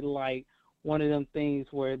is it like one of them things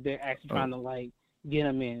where they're actually trying to like get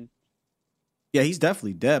him in? Yeah, he's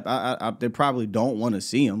definitely depth. They probably don't want to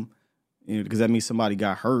see him, because that means somebody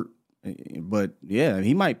got hurt. But yeah,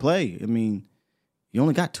 he might play. I mean, you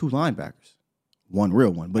only got 2 linebackers, one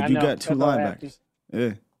real one, but you got 2 linebackers.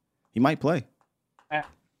 Yeah, he might play.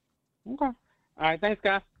 Okay. All right. Thanks,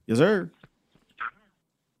 guys. Yes, sir.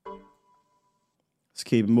 Let's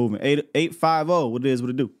keep it moving. 850. What it is, what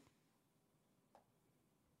it do?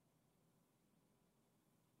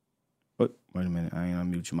 But wait a minute. I ain't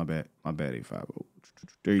unmute you. My bad. 850.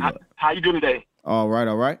 There you go. How you doing today? All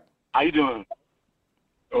right. How you doing?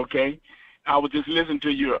 Okay, I was just listening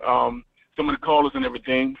to your some of the callers and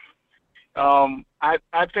everything. I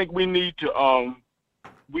think we need to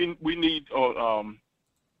we need to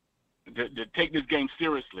take this game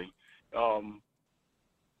seriously.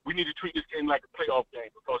 We need to treat this game like a playoff game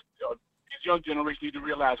because this young generation need to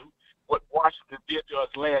realize what Washington did to us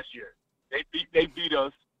last year. They beat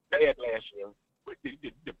us bad last year.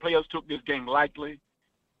 The players took this game lightly,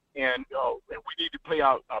 and we need to play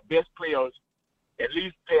our best players at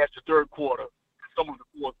least past the third quarter, some of the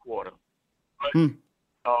fourth quarter. But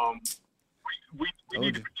we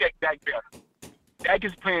need to protect Dak better. Dak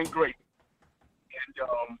is playing great,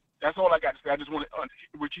 and that's all I got to say. I just want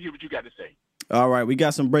to hear what you got to say. All right, we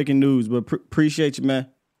got some breaking news, but appreciate you, man.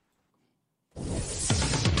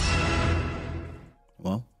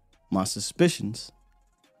 Well, my suspicions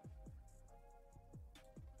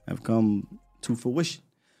have come to fruition.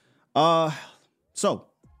 So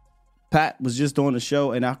Pat was just on the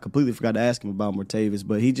show, and I completely forgot to ask him about Martavis,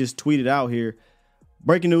 but he just tweeted out here,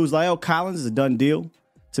 breaking news, La'el Collins is a done deal.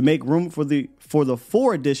 To make room for the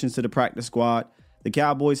 4 additions to the practice squad, the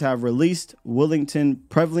Cowboys have released Willington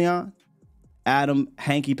Prevlion, Adam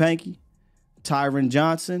Hanky Panky, Tyron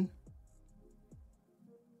Johnson,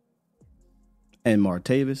 and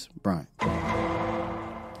Martavis Bryant.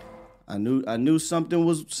 I knew something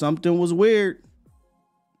was weird.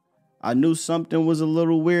 I knew something was a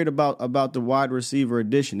little weird about the wide receiver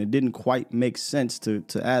addition. It didn't quite make sense to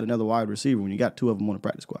add another wide receiver when you got 2 of them on the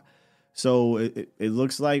practice squad. So it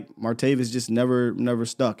looks like Martavis just never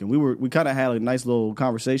stuck. And we kind of had a nice little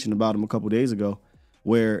conversation about him a couple days ago,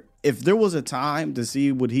 where if there was a time to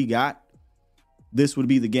see what he got, this would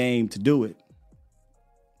be the game to do it.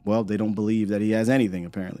 Well, they don't believe that he has anything,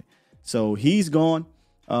 apparently. So he's gone.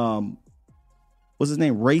 What's his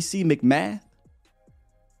name? Racey McMath.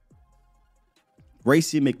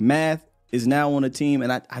 Racey McMath is now on the team,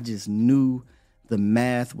 and I just knew the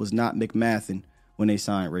math was not McMathin when they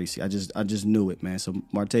signed Racey. I just knew it, man. So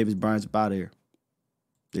Martavis Bryant's up out of here.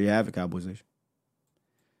 There you have it, Cowboys Nation.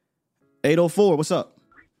 804, what's up?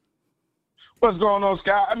 What's going on,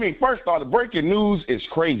 Scott? I mean, first off, the breaking news is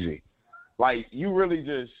crazy. Like, you really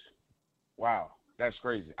just, wow, that's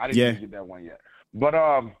crazy. I didn't even get that one yet. But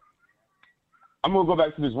I'm going to go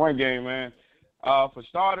back to this run game, man. For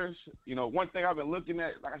starters, one thing I've been looking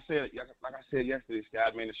at, like I said yesterday,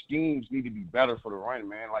 Scott, man, the schemes need to be better for the run,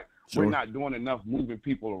 man. Like, We're not doing enough moving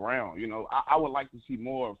people around. I would like to see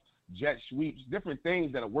more of jet sweeps, different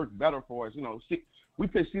things that'll work better for us. We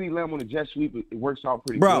put CeeDee Lamb on the jet sweep. It works out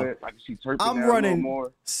pretty good. I can see Turpin I'm now running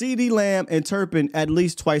more. CeeDee Lamb and Turpin at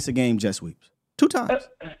least twice a game jet sweeps. 2 times.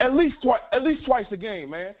 At least twice a game,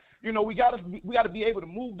 man. We gotta be able to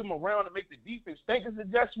move them around and make the defense think it's a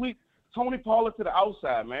jet sweep. Tony Pollard to the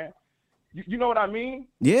outside, man. You know what I mean?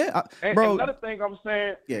 Yeah, bro. Another thing I'm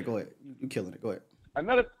saying. Yeah, go ahead. You're killing it. Go ahead.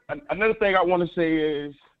 Another thing I want to say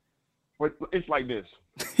is, it's like this.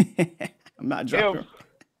 I'm not dropping.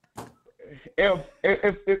 If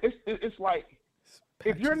it's like,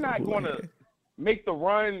 if you're not going to make the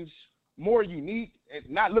runs more unique and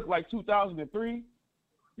not look like 2003,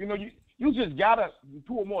 you just gotta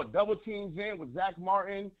put more double teams in with Zach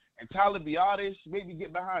Martin and Tyler Biadasz, maybe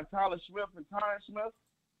get behind Tyler Smith and Tyron Smith.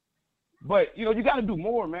 But, you got to do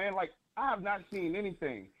more, man. Like, I have not seen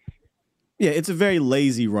anything. Yeah, it's a very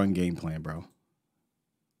lazy run game plan, bro.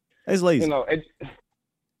 It's lazy.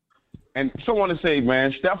 And someone to say,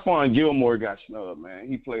 man, Stephon Gilmore got snubbed, man.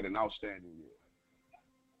 He played an outstanding year.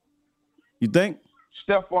 You think?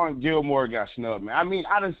 Stephon Gilmore got snubbed, man. I mean,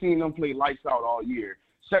 I done seen them play lights out all year,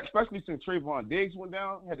 especially since Trayvon Diggs went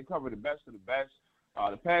down. Had to cover the best of the best.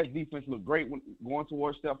 The pass defense looked great when going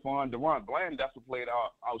towards Stephon. DeRon Bland definitely played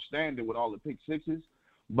outstanding with all the pick sixes.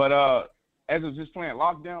 But as of just playing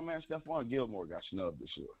lockdown, man, Stephon Gilmore got snubbed this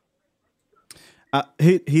year.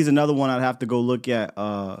 He's another one I'd have to go look at.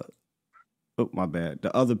 Oh, my bad.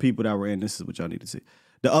 The other people that were in, this is what y'all need to see.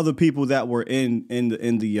 The other people that were in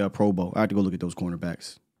the Pro Bowl. I have to go look at those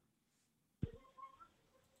cornerbacks.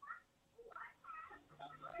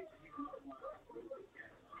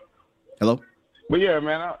 Hello? But yeah,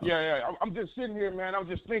 man, I'm just sitting here, man. I'm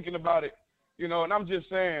just thinking about it, and I'm just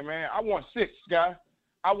saying, man, I want 6, guy.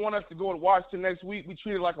 I want us to go to Washington next week. We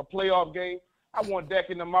treat it like a playoff game. I want Dak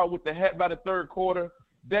in them out with the hat by the third quarter.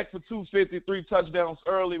 Dak for 253 touchdowns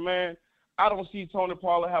early, man. I don't see Tony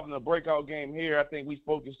Pollard having a breakout game here. I think we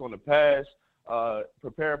focus on the pass,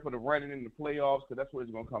 prepare for the running in the playoffs, because that's what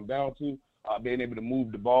it's going to come down to, being able to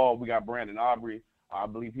move the ball. We got Brandon Aubrey. I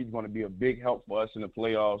believe he's going to be a big help for us in the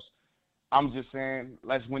playoffs. I'm just saying,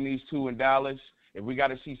 let's win these 2 in Dallas. If we got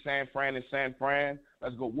to see San Fran and San Fran,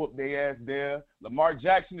 let's go whoop their ass there. Lamar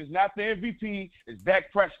Jackson is not the MVP. It's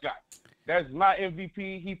Dak Prescott. That's my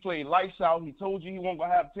MVP. He played lights out. He told you he wasn't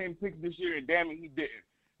going to have 10 picks this year, and damn it, he didn't.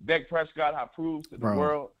 Dak Prescott, I proved to the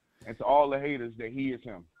world and to all the haters that he is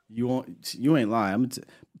him. You ain't lying.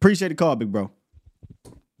 Appreciate the call, big bro.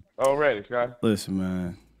 Already, Scott. Listen,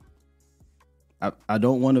 man. I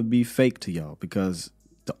don't want to be fake to y'all because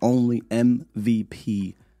the only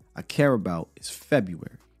MVP I care about is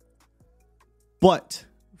February. But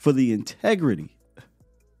for the integrity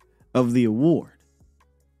of the award,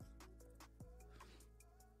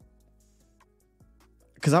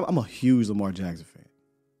 because I'm a huge Lamar Jackson fan.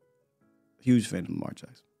 Huge fan of Lamar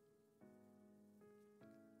Jackson.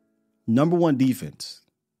 Number one defense.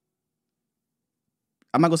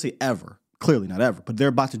 I'm not going to say ever. Clearly not ever. But they're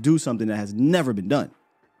about to do something that has never been done.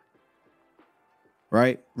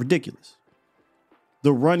 Right? Ridiculous.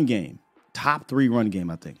 The run game. Top 3 run game,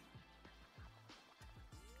 I think.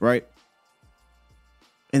 Right?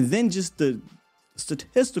 And then just the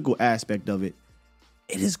statistical aspect of it.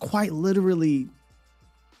 It is quite literally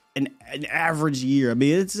an average year. I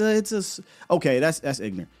mean, it's okay, that's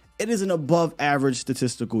ignorant. It is an above average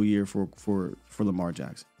statistical year for Lamar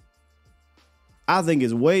Jackson. I think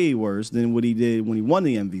it's way worse than what he did when he won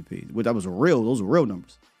the MVP. Those were real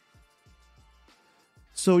numbers.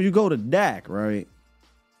 So you go to Dak, right?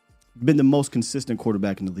 Been the most consistent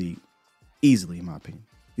quarterback in the league. Easily, in my opinion.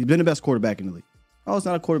 He's been the best quarterback in the league. Oh, it's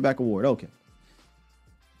not a quarterback award. Okay.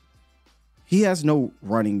 He has no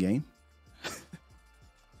running game.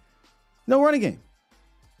 No running game.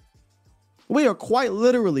 We are quite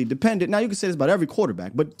literally dependent. Now, you can say this about every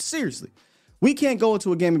quarterback, but seriously, we can't go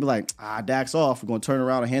into a game and be like, Dak's off. We're going to turn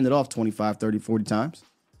around and hand it off 25, 30, 40 times.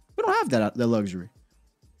 We don't have that luxury.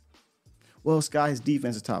 Well, Sky's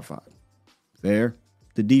defense is top 5. Fair.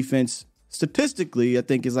 The defense, statistically, I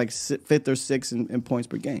think is like 5th or 6th in points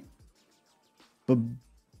per game. But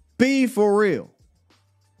be for real.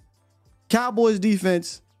 Cowboys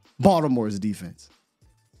defense, Baltimore's defense.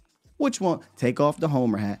 Which one? Take off the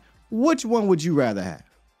homer hat. Which one would you rather have?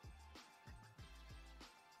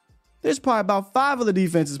 There's probably about 5 of the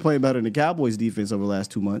defenses playing better than the Cowboys defense over the last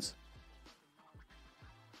 2 months.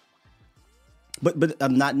 But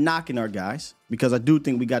I'm not knocking our guys because I do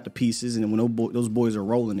think we got the pieces, and when those boys are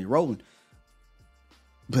rolling, they're rolling.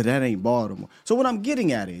 But that ain't Baltimore. So what I'm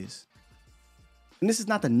getting at is, and this is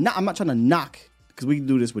not I'm not trying to knock, because we can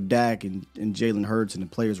do this with Dak and Jalen Hurts and the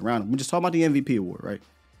players around him. We're just talking about the MVP award, right?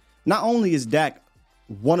 Not only is Dak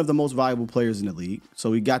one of the most valuable players in the league,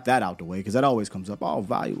 so we got that out the way, because that always comes up. Oh,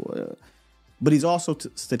 valuable. But he's also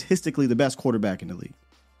statistically the best quarterback in the league.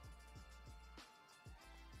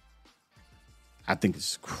 I think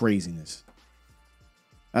it's craziness.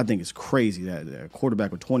 I think it's crazy that a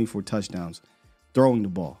quarterback with 24 touchdowns throwing the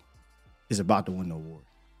ball is about to win the award.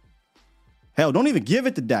 Hell, don't even give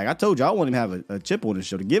it to Dak. I told you I want him to have a chip on his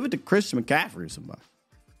shoulder. Give it to Christian McCaffrey or somebody.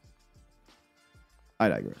 I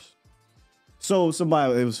digress. So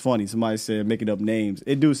it was funny. Somebody said, making up names.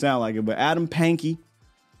 It do sound like it, but Adam Pankey,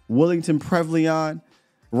 Willington Prevlion,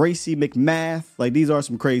 Racy McMath, like these are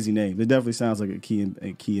some crazy names. It definitely sounds like a Key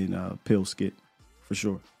and Pill skit for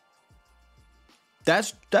sure.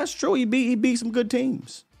 That's true. He beat some good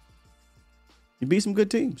teams. He beat some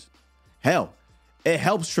good teams. Hell, it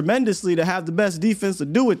helps tremendously to have the best defense to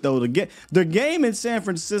do it though. The game in San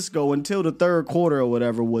Francisco until the third quarter or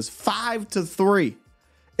whatever was 5-3.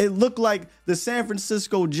 It looked like the San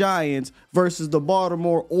Francisco Giants versus the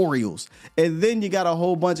Baltimore Orioles. And then you got a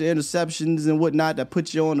whole bunch of interceptions and whatnot that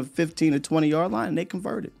put you on the 15 to 20-yard line, and they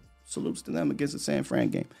converted. Salutes to them against the San Fran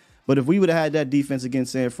game. But if we would have had that defense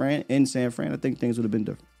against San Fran, I think things would have been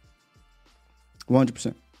different.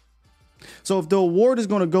 100%. So if the award is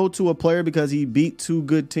going to go to a player because he beat 2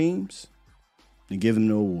 good teams, then give him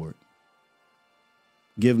the award.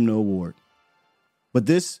 Give him the award. But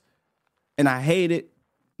this, and I hate it,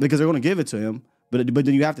 because they're going to give it to him. But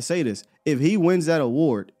then you have to say this. If he wins that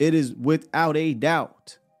award, it is without a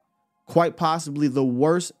doubt quite possibly the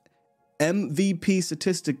worst MVP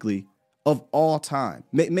statistically of all time.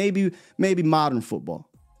 Maybe modern football.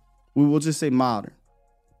 We will just say modern.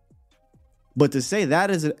 But to say that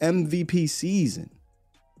is an MVP season,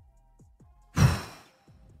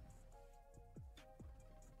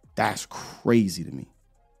 that's crazy to me.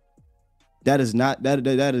 That is not an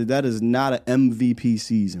MVP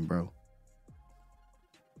season, bro.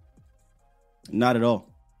 Not at all.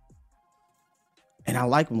 And I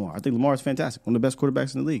like Lamar. I think Lamar is fantastic. One of the best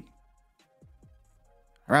quarterbacks in the league.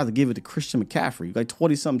 I'd rather give it to Christian McCaffrey. Like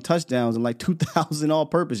 20-something touchdowns and like 2,000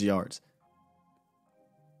 all-purpose yards.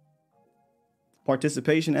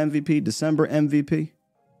 Participation MVP, December MVP.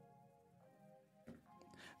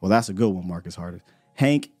 Well, that's a good one, Marcus Harden.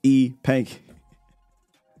 Hank E. Pank.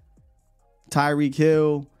 Tyreek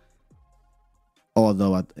Hill.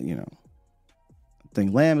 Although, I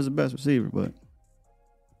think Lamb is the best receiver, but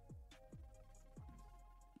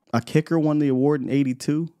a kicker won the award in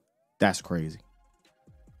 82. That's crazy.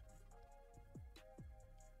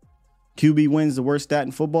 QB wins the worst stat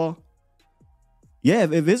in football. Yeah,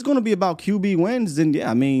 if it's going to be about QB wins, then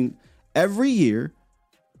yeah, I mean, every year,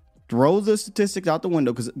 throw the statistics out the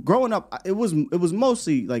window. Because growing up, it was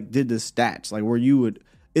mostly like did the stats, like where you would,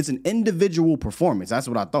 it's an individual performance. That's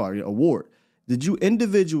what I thought, award. Did you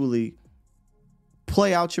individually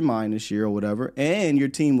play out your mind this year or whatever, and your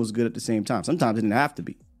team was good at the same time? Sometimes it didn't have to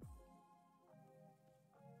be.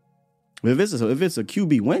 If it's a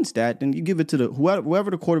QB win stat, then you give it to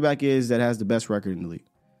whoever the quarterback is that has the best record in the league.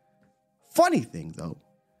 Funny thing, though,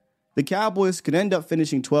 the Cowboys could end up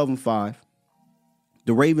finishing 12-5.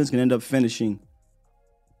 The Ravens can end up finishing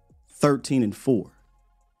 13-4.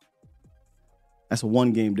 That's a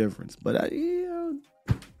 1-game difference. But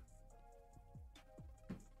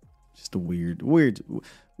just a weird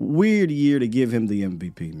year to give him the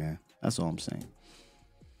MVP, man. That's all I'm saying.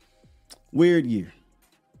 Weird year.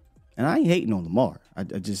 And I ain't hating on Lamar. I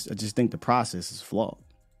just think the process is flawed.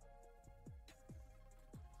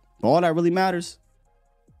 But all that really matters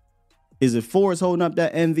is if Forrest holding up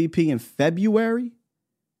that MVP in February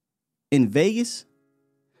in Vegas,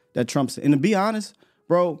 that trumps it. And to be honest,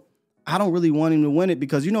 bro, I don't really want him to win it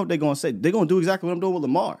because you know what they're going to say. They're going to do exactly what I'm doing with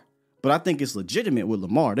Lamar. But I think it's legitimate with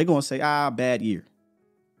Lamar. They're going to say, bad year.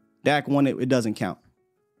 Dak won it. It doesn't count.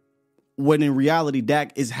 When in reality,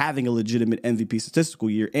 Dak is having a legitimate MVP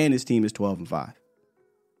statistical year and his team is 12-5.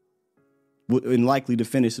 And likely to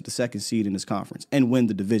finish with the second seed in this conference and win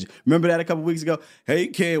the division. Remember that a couple weeks ago? Hey,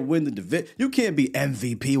 you can't win the division. You can't be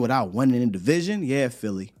MVP without winning the division. Yeah,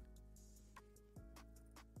 Philly.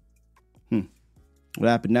 What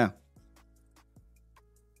happened now?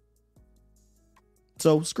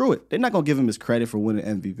 So screw it. They're not going to give him his credit for winning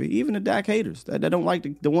MVP. Even the Dak haters that don't like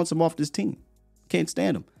that wants him off this team. Can't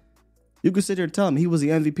stand him. You can sit here and tell him he was the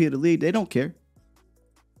MVP of the league. They don't care.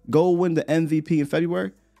 Go win the MVP in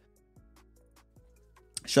February.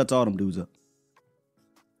 Shuts all them dudes up.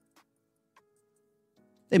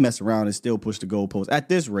 They mess around and still push the goalpost. At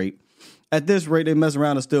this rate, they mess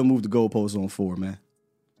around and still move the goalposts on 4, man.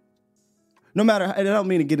 No matter, and I don't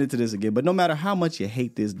mean to get into this again, but no matter how much you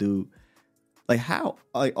hate this dude, how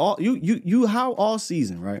all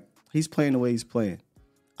season, right? He's playing the way he's playing.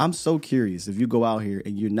 I'm so curious if you go out here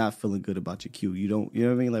and you're not feeling good about your Q. You know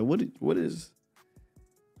what I mean? Like, what is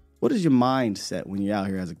your mindset when you're out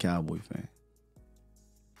here as a Cowboy fan?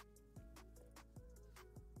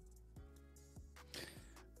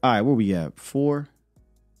 All right, where we at? 4.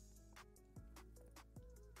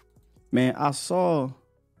 Man, I saw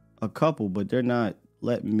a couple, but they're not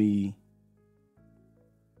letting me.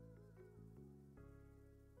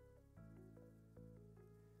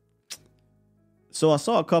 So I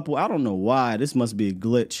saw a couple. I don't know why. This must be a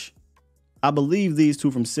glitch. I believe these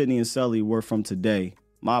two from Sydney and Sully were from today.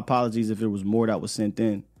 My apologies if there was more that was sent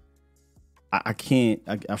in. I can't.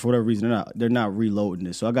 For whatever reason, they're not reloading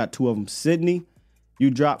this. So I got 2 of them. Sydney,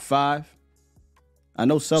 you dropped 5. I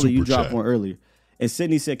know Sully, Super you dropped chat. one earlier. And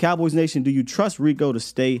Sydney said, Cowboys Nation, do you trust Rico to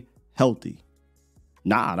stay healthy?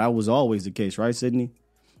 Nah, that was always the case, right, Sydney?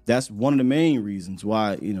 That's one of the main reasons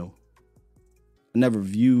why, I never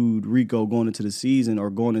viewed Rico going into the season or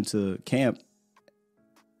going into camp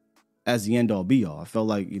as the end-all be-all. I felt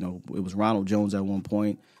like, it was Ronald Jones at one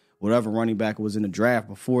point. Whatever running back was in the draft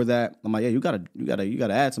before that. I'm like, yeah, you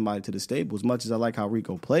gotta add somebody to the stable. As much as I like how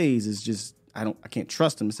Rico plays, it's just I can't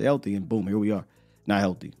trust him to stay healthy. And boom, here we are, not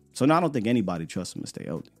healthy. So now I don't think anybody trusts him to stay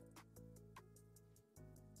healthy.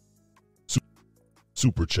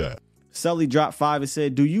 Super chat. Sully dropped 5 and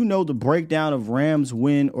said, do you know the breakdown of Rams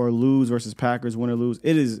win or lose versus Packers win or lose?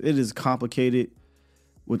 It is complicated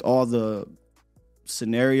with all the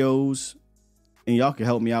scenarios, and y'all can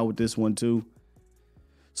help me out with this one too.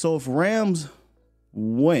 So if Rams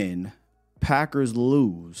win, Packers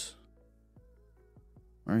lose,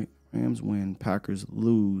 right? Rams win, Packers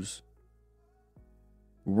lose.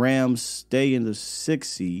 Rams stay in the 6th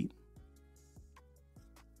seed.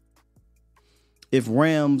 If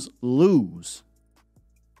Rams lose,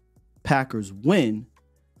 Packers win,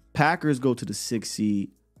 Packers go to the 6th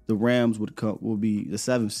seed. The Rams will be the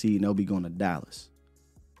 7th seed, and they'll be going to Dallas.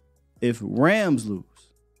 If Rams lose,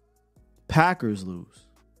 Packers lose,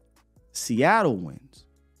 Seattle wins.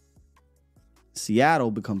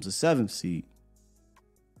 Seattle becomes the 7th seed.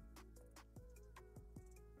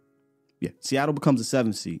 Yeah, Seattle becomes a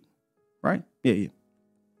 7th seed, right? Yeah.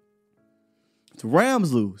 The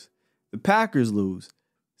Rams lose. The Packers lose.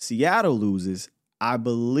 Seattle loses. I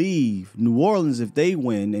believe New Orleans, if they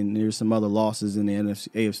win, and there's some other losses in the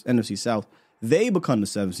NFC South, they become the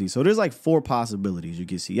 7th seed. So there's like 4 possibilities. You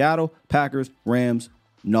get Seattle, Packers, Rams,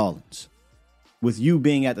 New Orleans. With you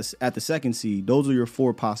being at the 2nd seed, those are your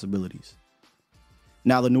 4 possibilities.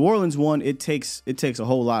 Now, the New Orleans one, it takes a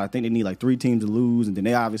whole lot. I think they need like 3 teams to lose, and then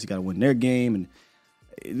they obviously got to win their game, and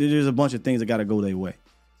there's a bunch of things that got to go their way.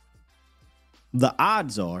 The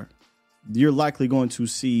odds are you're likely going to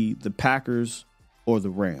see the Packers or the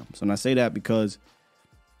Rams. And I say that because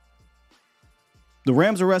the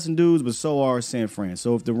Rams are resting dudes, but so are San Fran.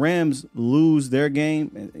 So if the Rams lose their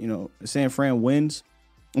game, San Fran wins.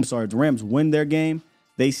 If the Rams win their game,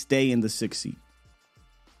 they stay in the 6th seed.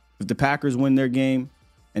 If the Packers win their game,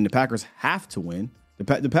 and the Packers have to win,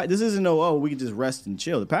 this isn't we can just rest and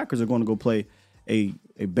chill. The Packers are going to go play a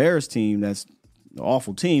Bears team that's an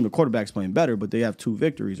awful team. The quarterback's playing better, but they have 2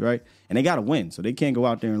 victories, right? And they got to win, so they can't go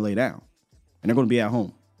out there and lay down. And they're going to be at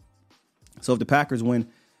home. So if the Packers win,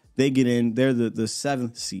 they get in. They're the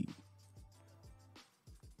 7th seed.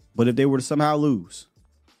 But if they were to somehow lose,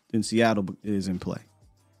 then Seattle is in play.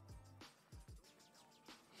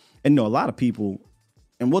 And a lot of people,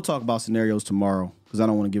 and we'll talk about scenarios tomorrow because I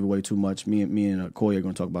don't want to give away too much. Me and Koye are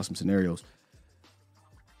going to talk about some scenarios.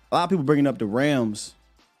 A lot of people bringing up the Rams.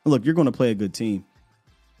 Look, you're going to play a good team.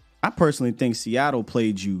 I personally think Seattle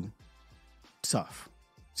played you tough.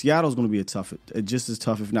 Seattle's going to be just as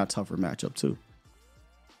tough, if not tougher matchup too.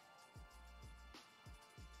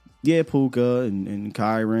 Yeah, Puka and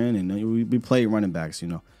Kyren, and we play running backs,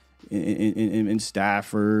 in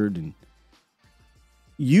Stafford, and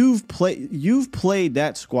you've played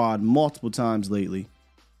that squad multiple times lately.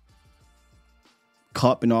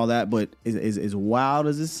 Cup and all that, but as wild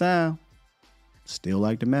as it sounds, still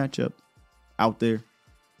like the matchup out there.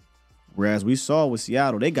 Whereas we saw with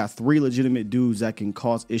Seattle, they got 3 legitimate dudes that can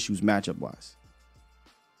cause issues matchup-wise.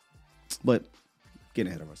 But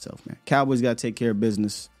getting ahead of ourselves, man. Cowboys got to take care of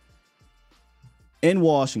business. In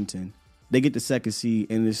Washington, they get the 2nd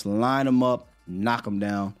seed and just line them up, knock them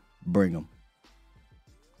down, bring them.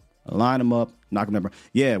 Line them up, knock them down.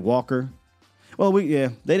 Yeah, Walker. Well, they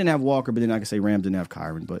didn't have Walker, but then I can say Rams didn't have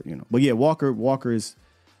Kyren. But, But yeah, Walker is...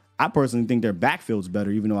 I personally think their backfield's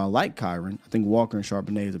better, even though I like Kyren. I think Walker and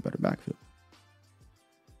Charbonnet is a better backfield.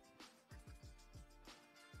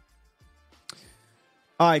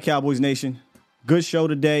 All right, Cowboys Nation. Good show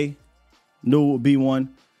today. Knew it would be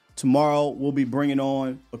one. Tomorrow, we'll be bringing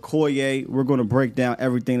on Okoye. We're going to break down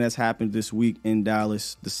everything that's happened this week in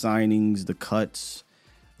Dallas, the signings, the cuts,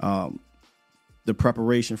 the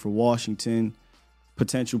preparation for Washington,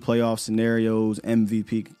 potential playoff scenarios,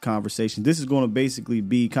 MVP conversations. This is going to basically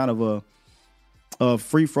be kind of a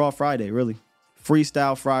free-for-all Friday, really.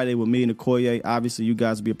 Freestyle Friday with me and Okoye. Obviously, you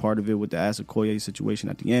guys will be a part of it with the Ask Okoye situation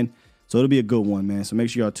at the end. So it'll be a good one, man. So make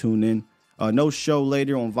sure y'all tune in. No show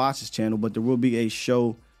later on Voss's channel, but there will be a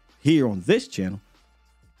show here on this channel,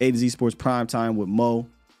 A to Z Sports Primetime with Mo.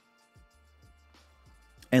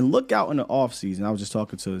 And look out in the offseason. I was just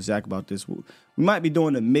talking to Zach about this. We might be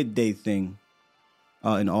doing a midday thing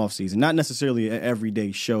in the offseason. Not necessarily an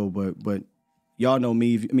everyday show, but y'all know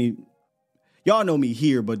me. Y'all know me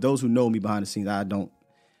here, but those who know me behind the scenes, I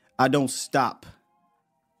don't stop.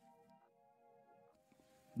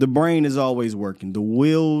 The brain is always working. The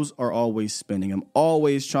wheels are always spinning. I'm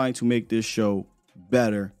always trying to make this show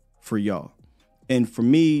better for y'all. And for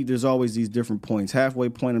me, there's always these different points. Halfway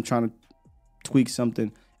point, I'm trying to tweak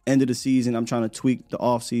something. End of the season, I'm trying to tweak the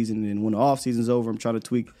off season. And when the off season's over, I'm trying to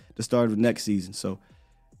tweak the start of the next season. So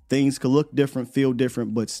things could look different, feel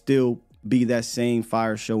different, but still be that same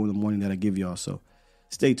fire show in the morning that I give y'all. So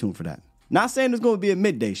stay tuned for that. Not saying there's going to be a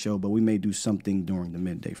midday show, but we may do something during the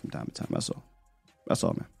midday from time to time. That's all. That's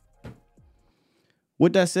all, man.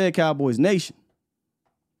 With that said, Cowboys Nation,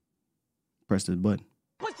 press this button.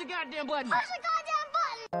 Push the goddamn button. Push the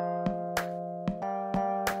goddamn button.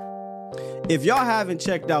 If y'all haven't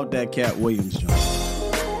checked out that Cat Williams joint,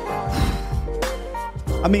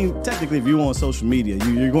 I mean, technically, if you're on social media,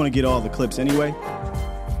 you're going to get all the clips anyway.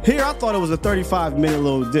 Here, I thought it was a 35-minute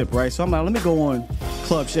little dip, right? So I'm like, let me go on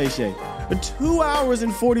Club Shay Shay. 2 hours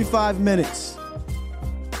and 45 minutes.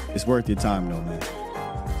 It's worth your time, though, man.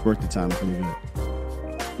 It's worth your time. It's really good.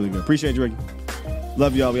 Really good. Appreciate you, Ricky.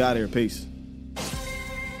 Love y'all. We out of here. Peace.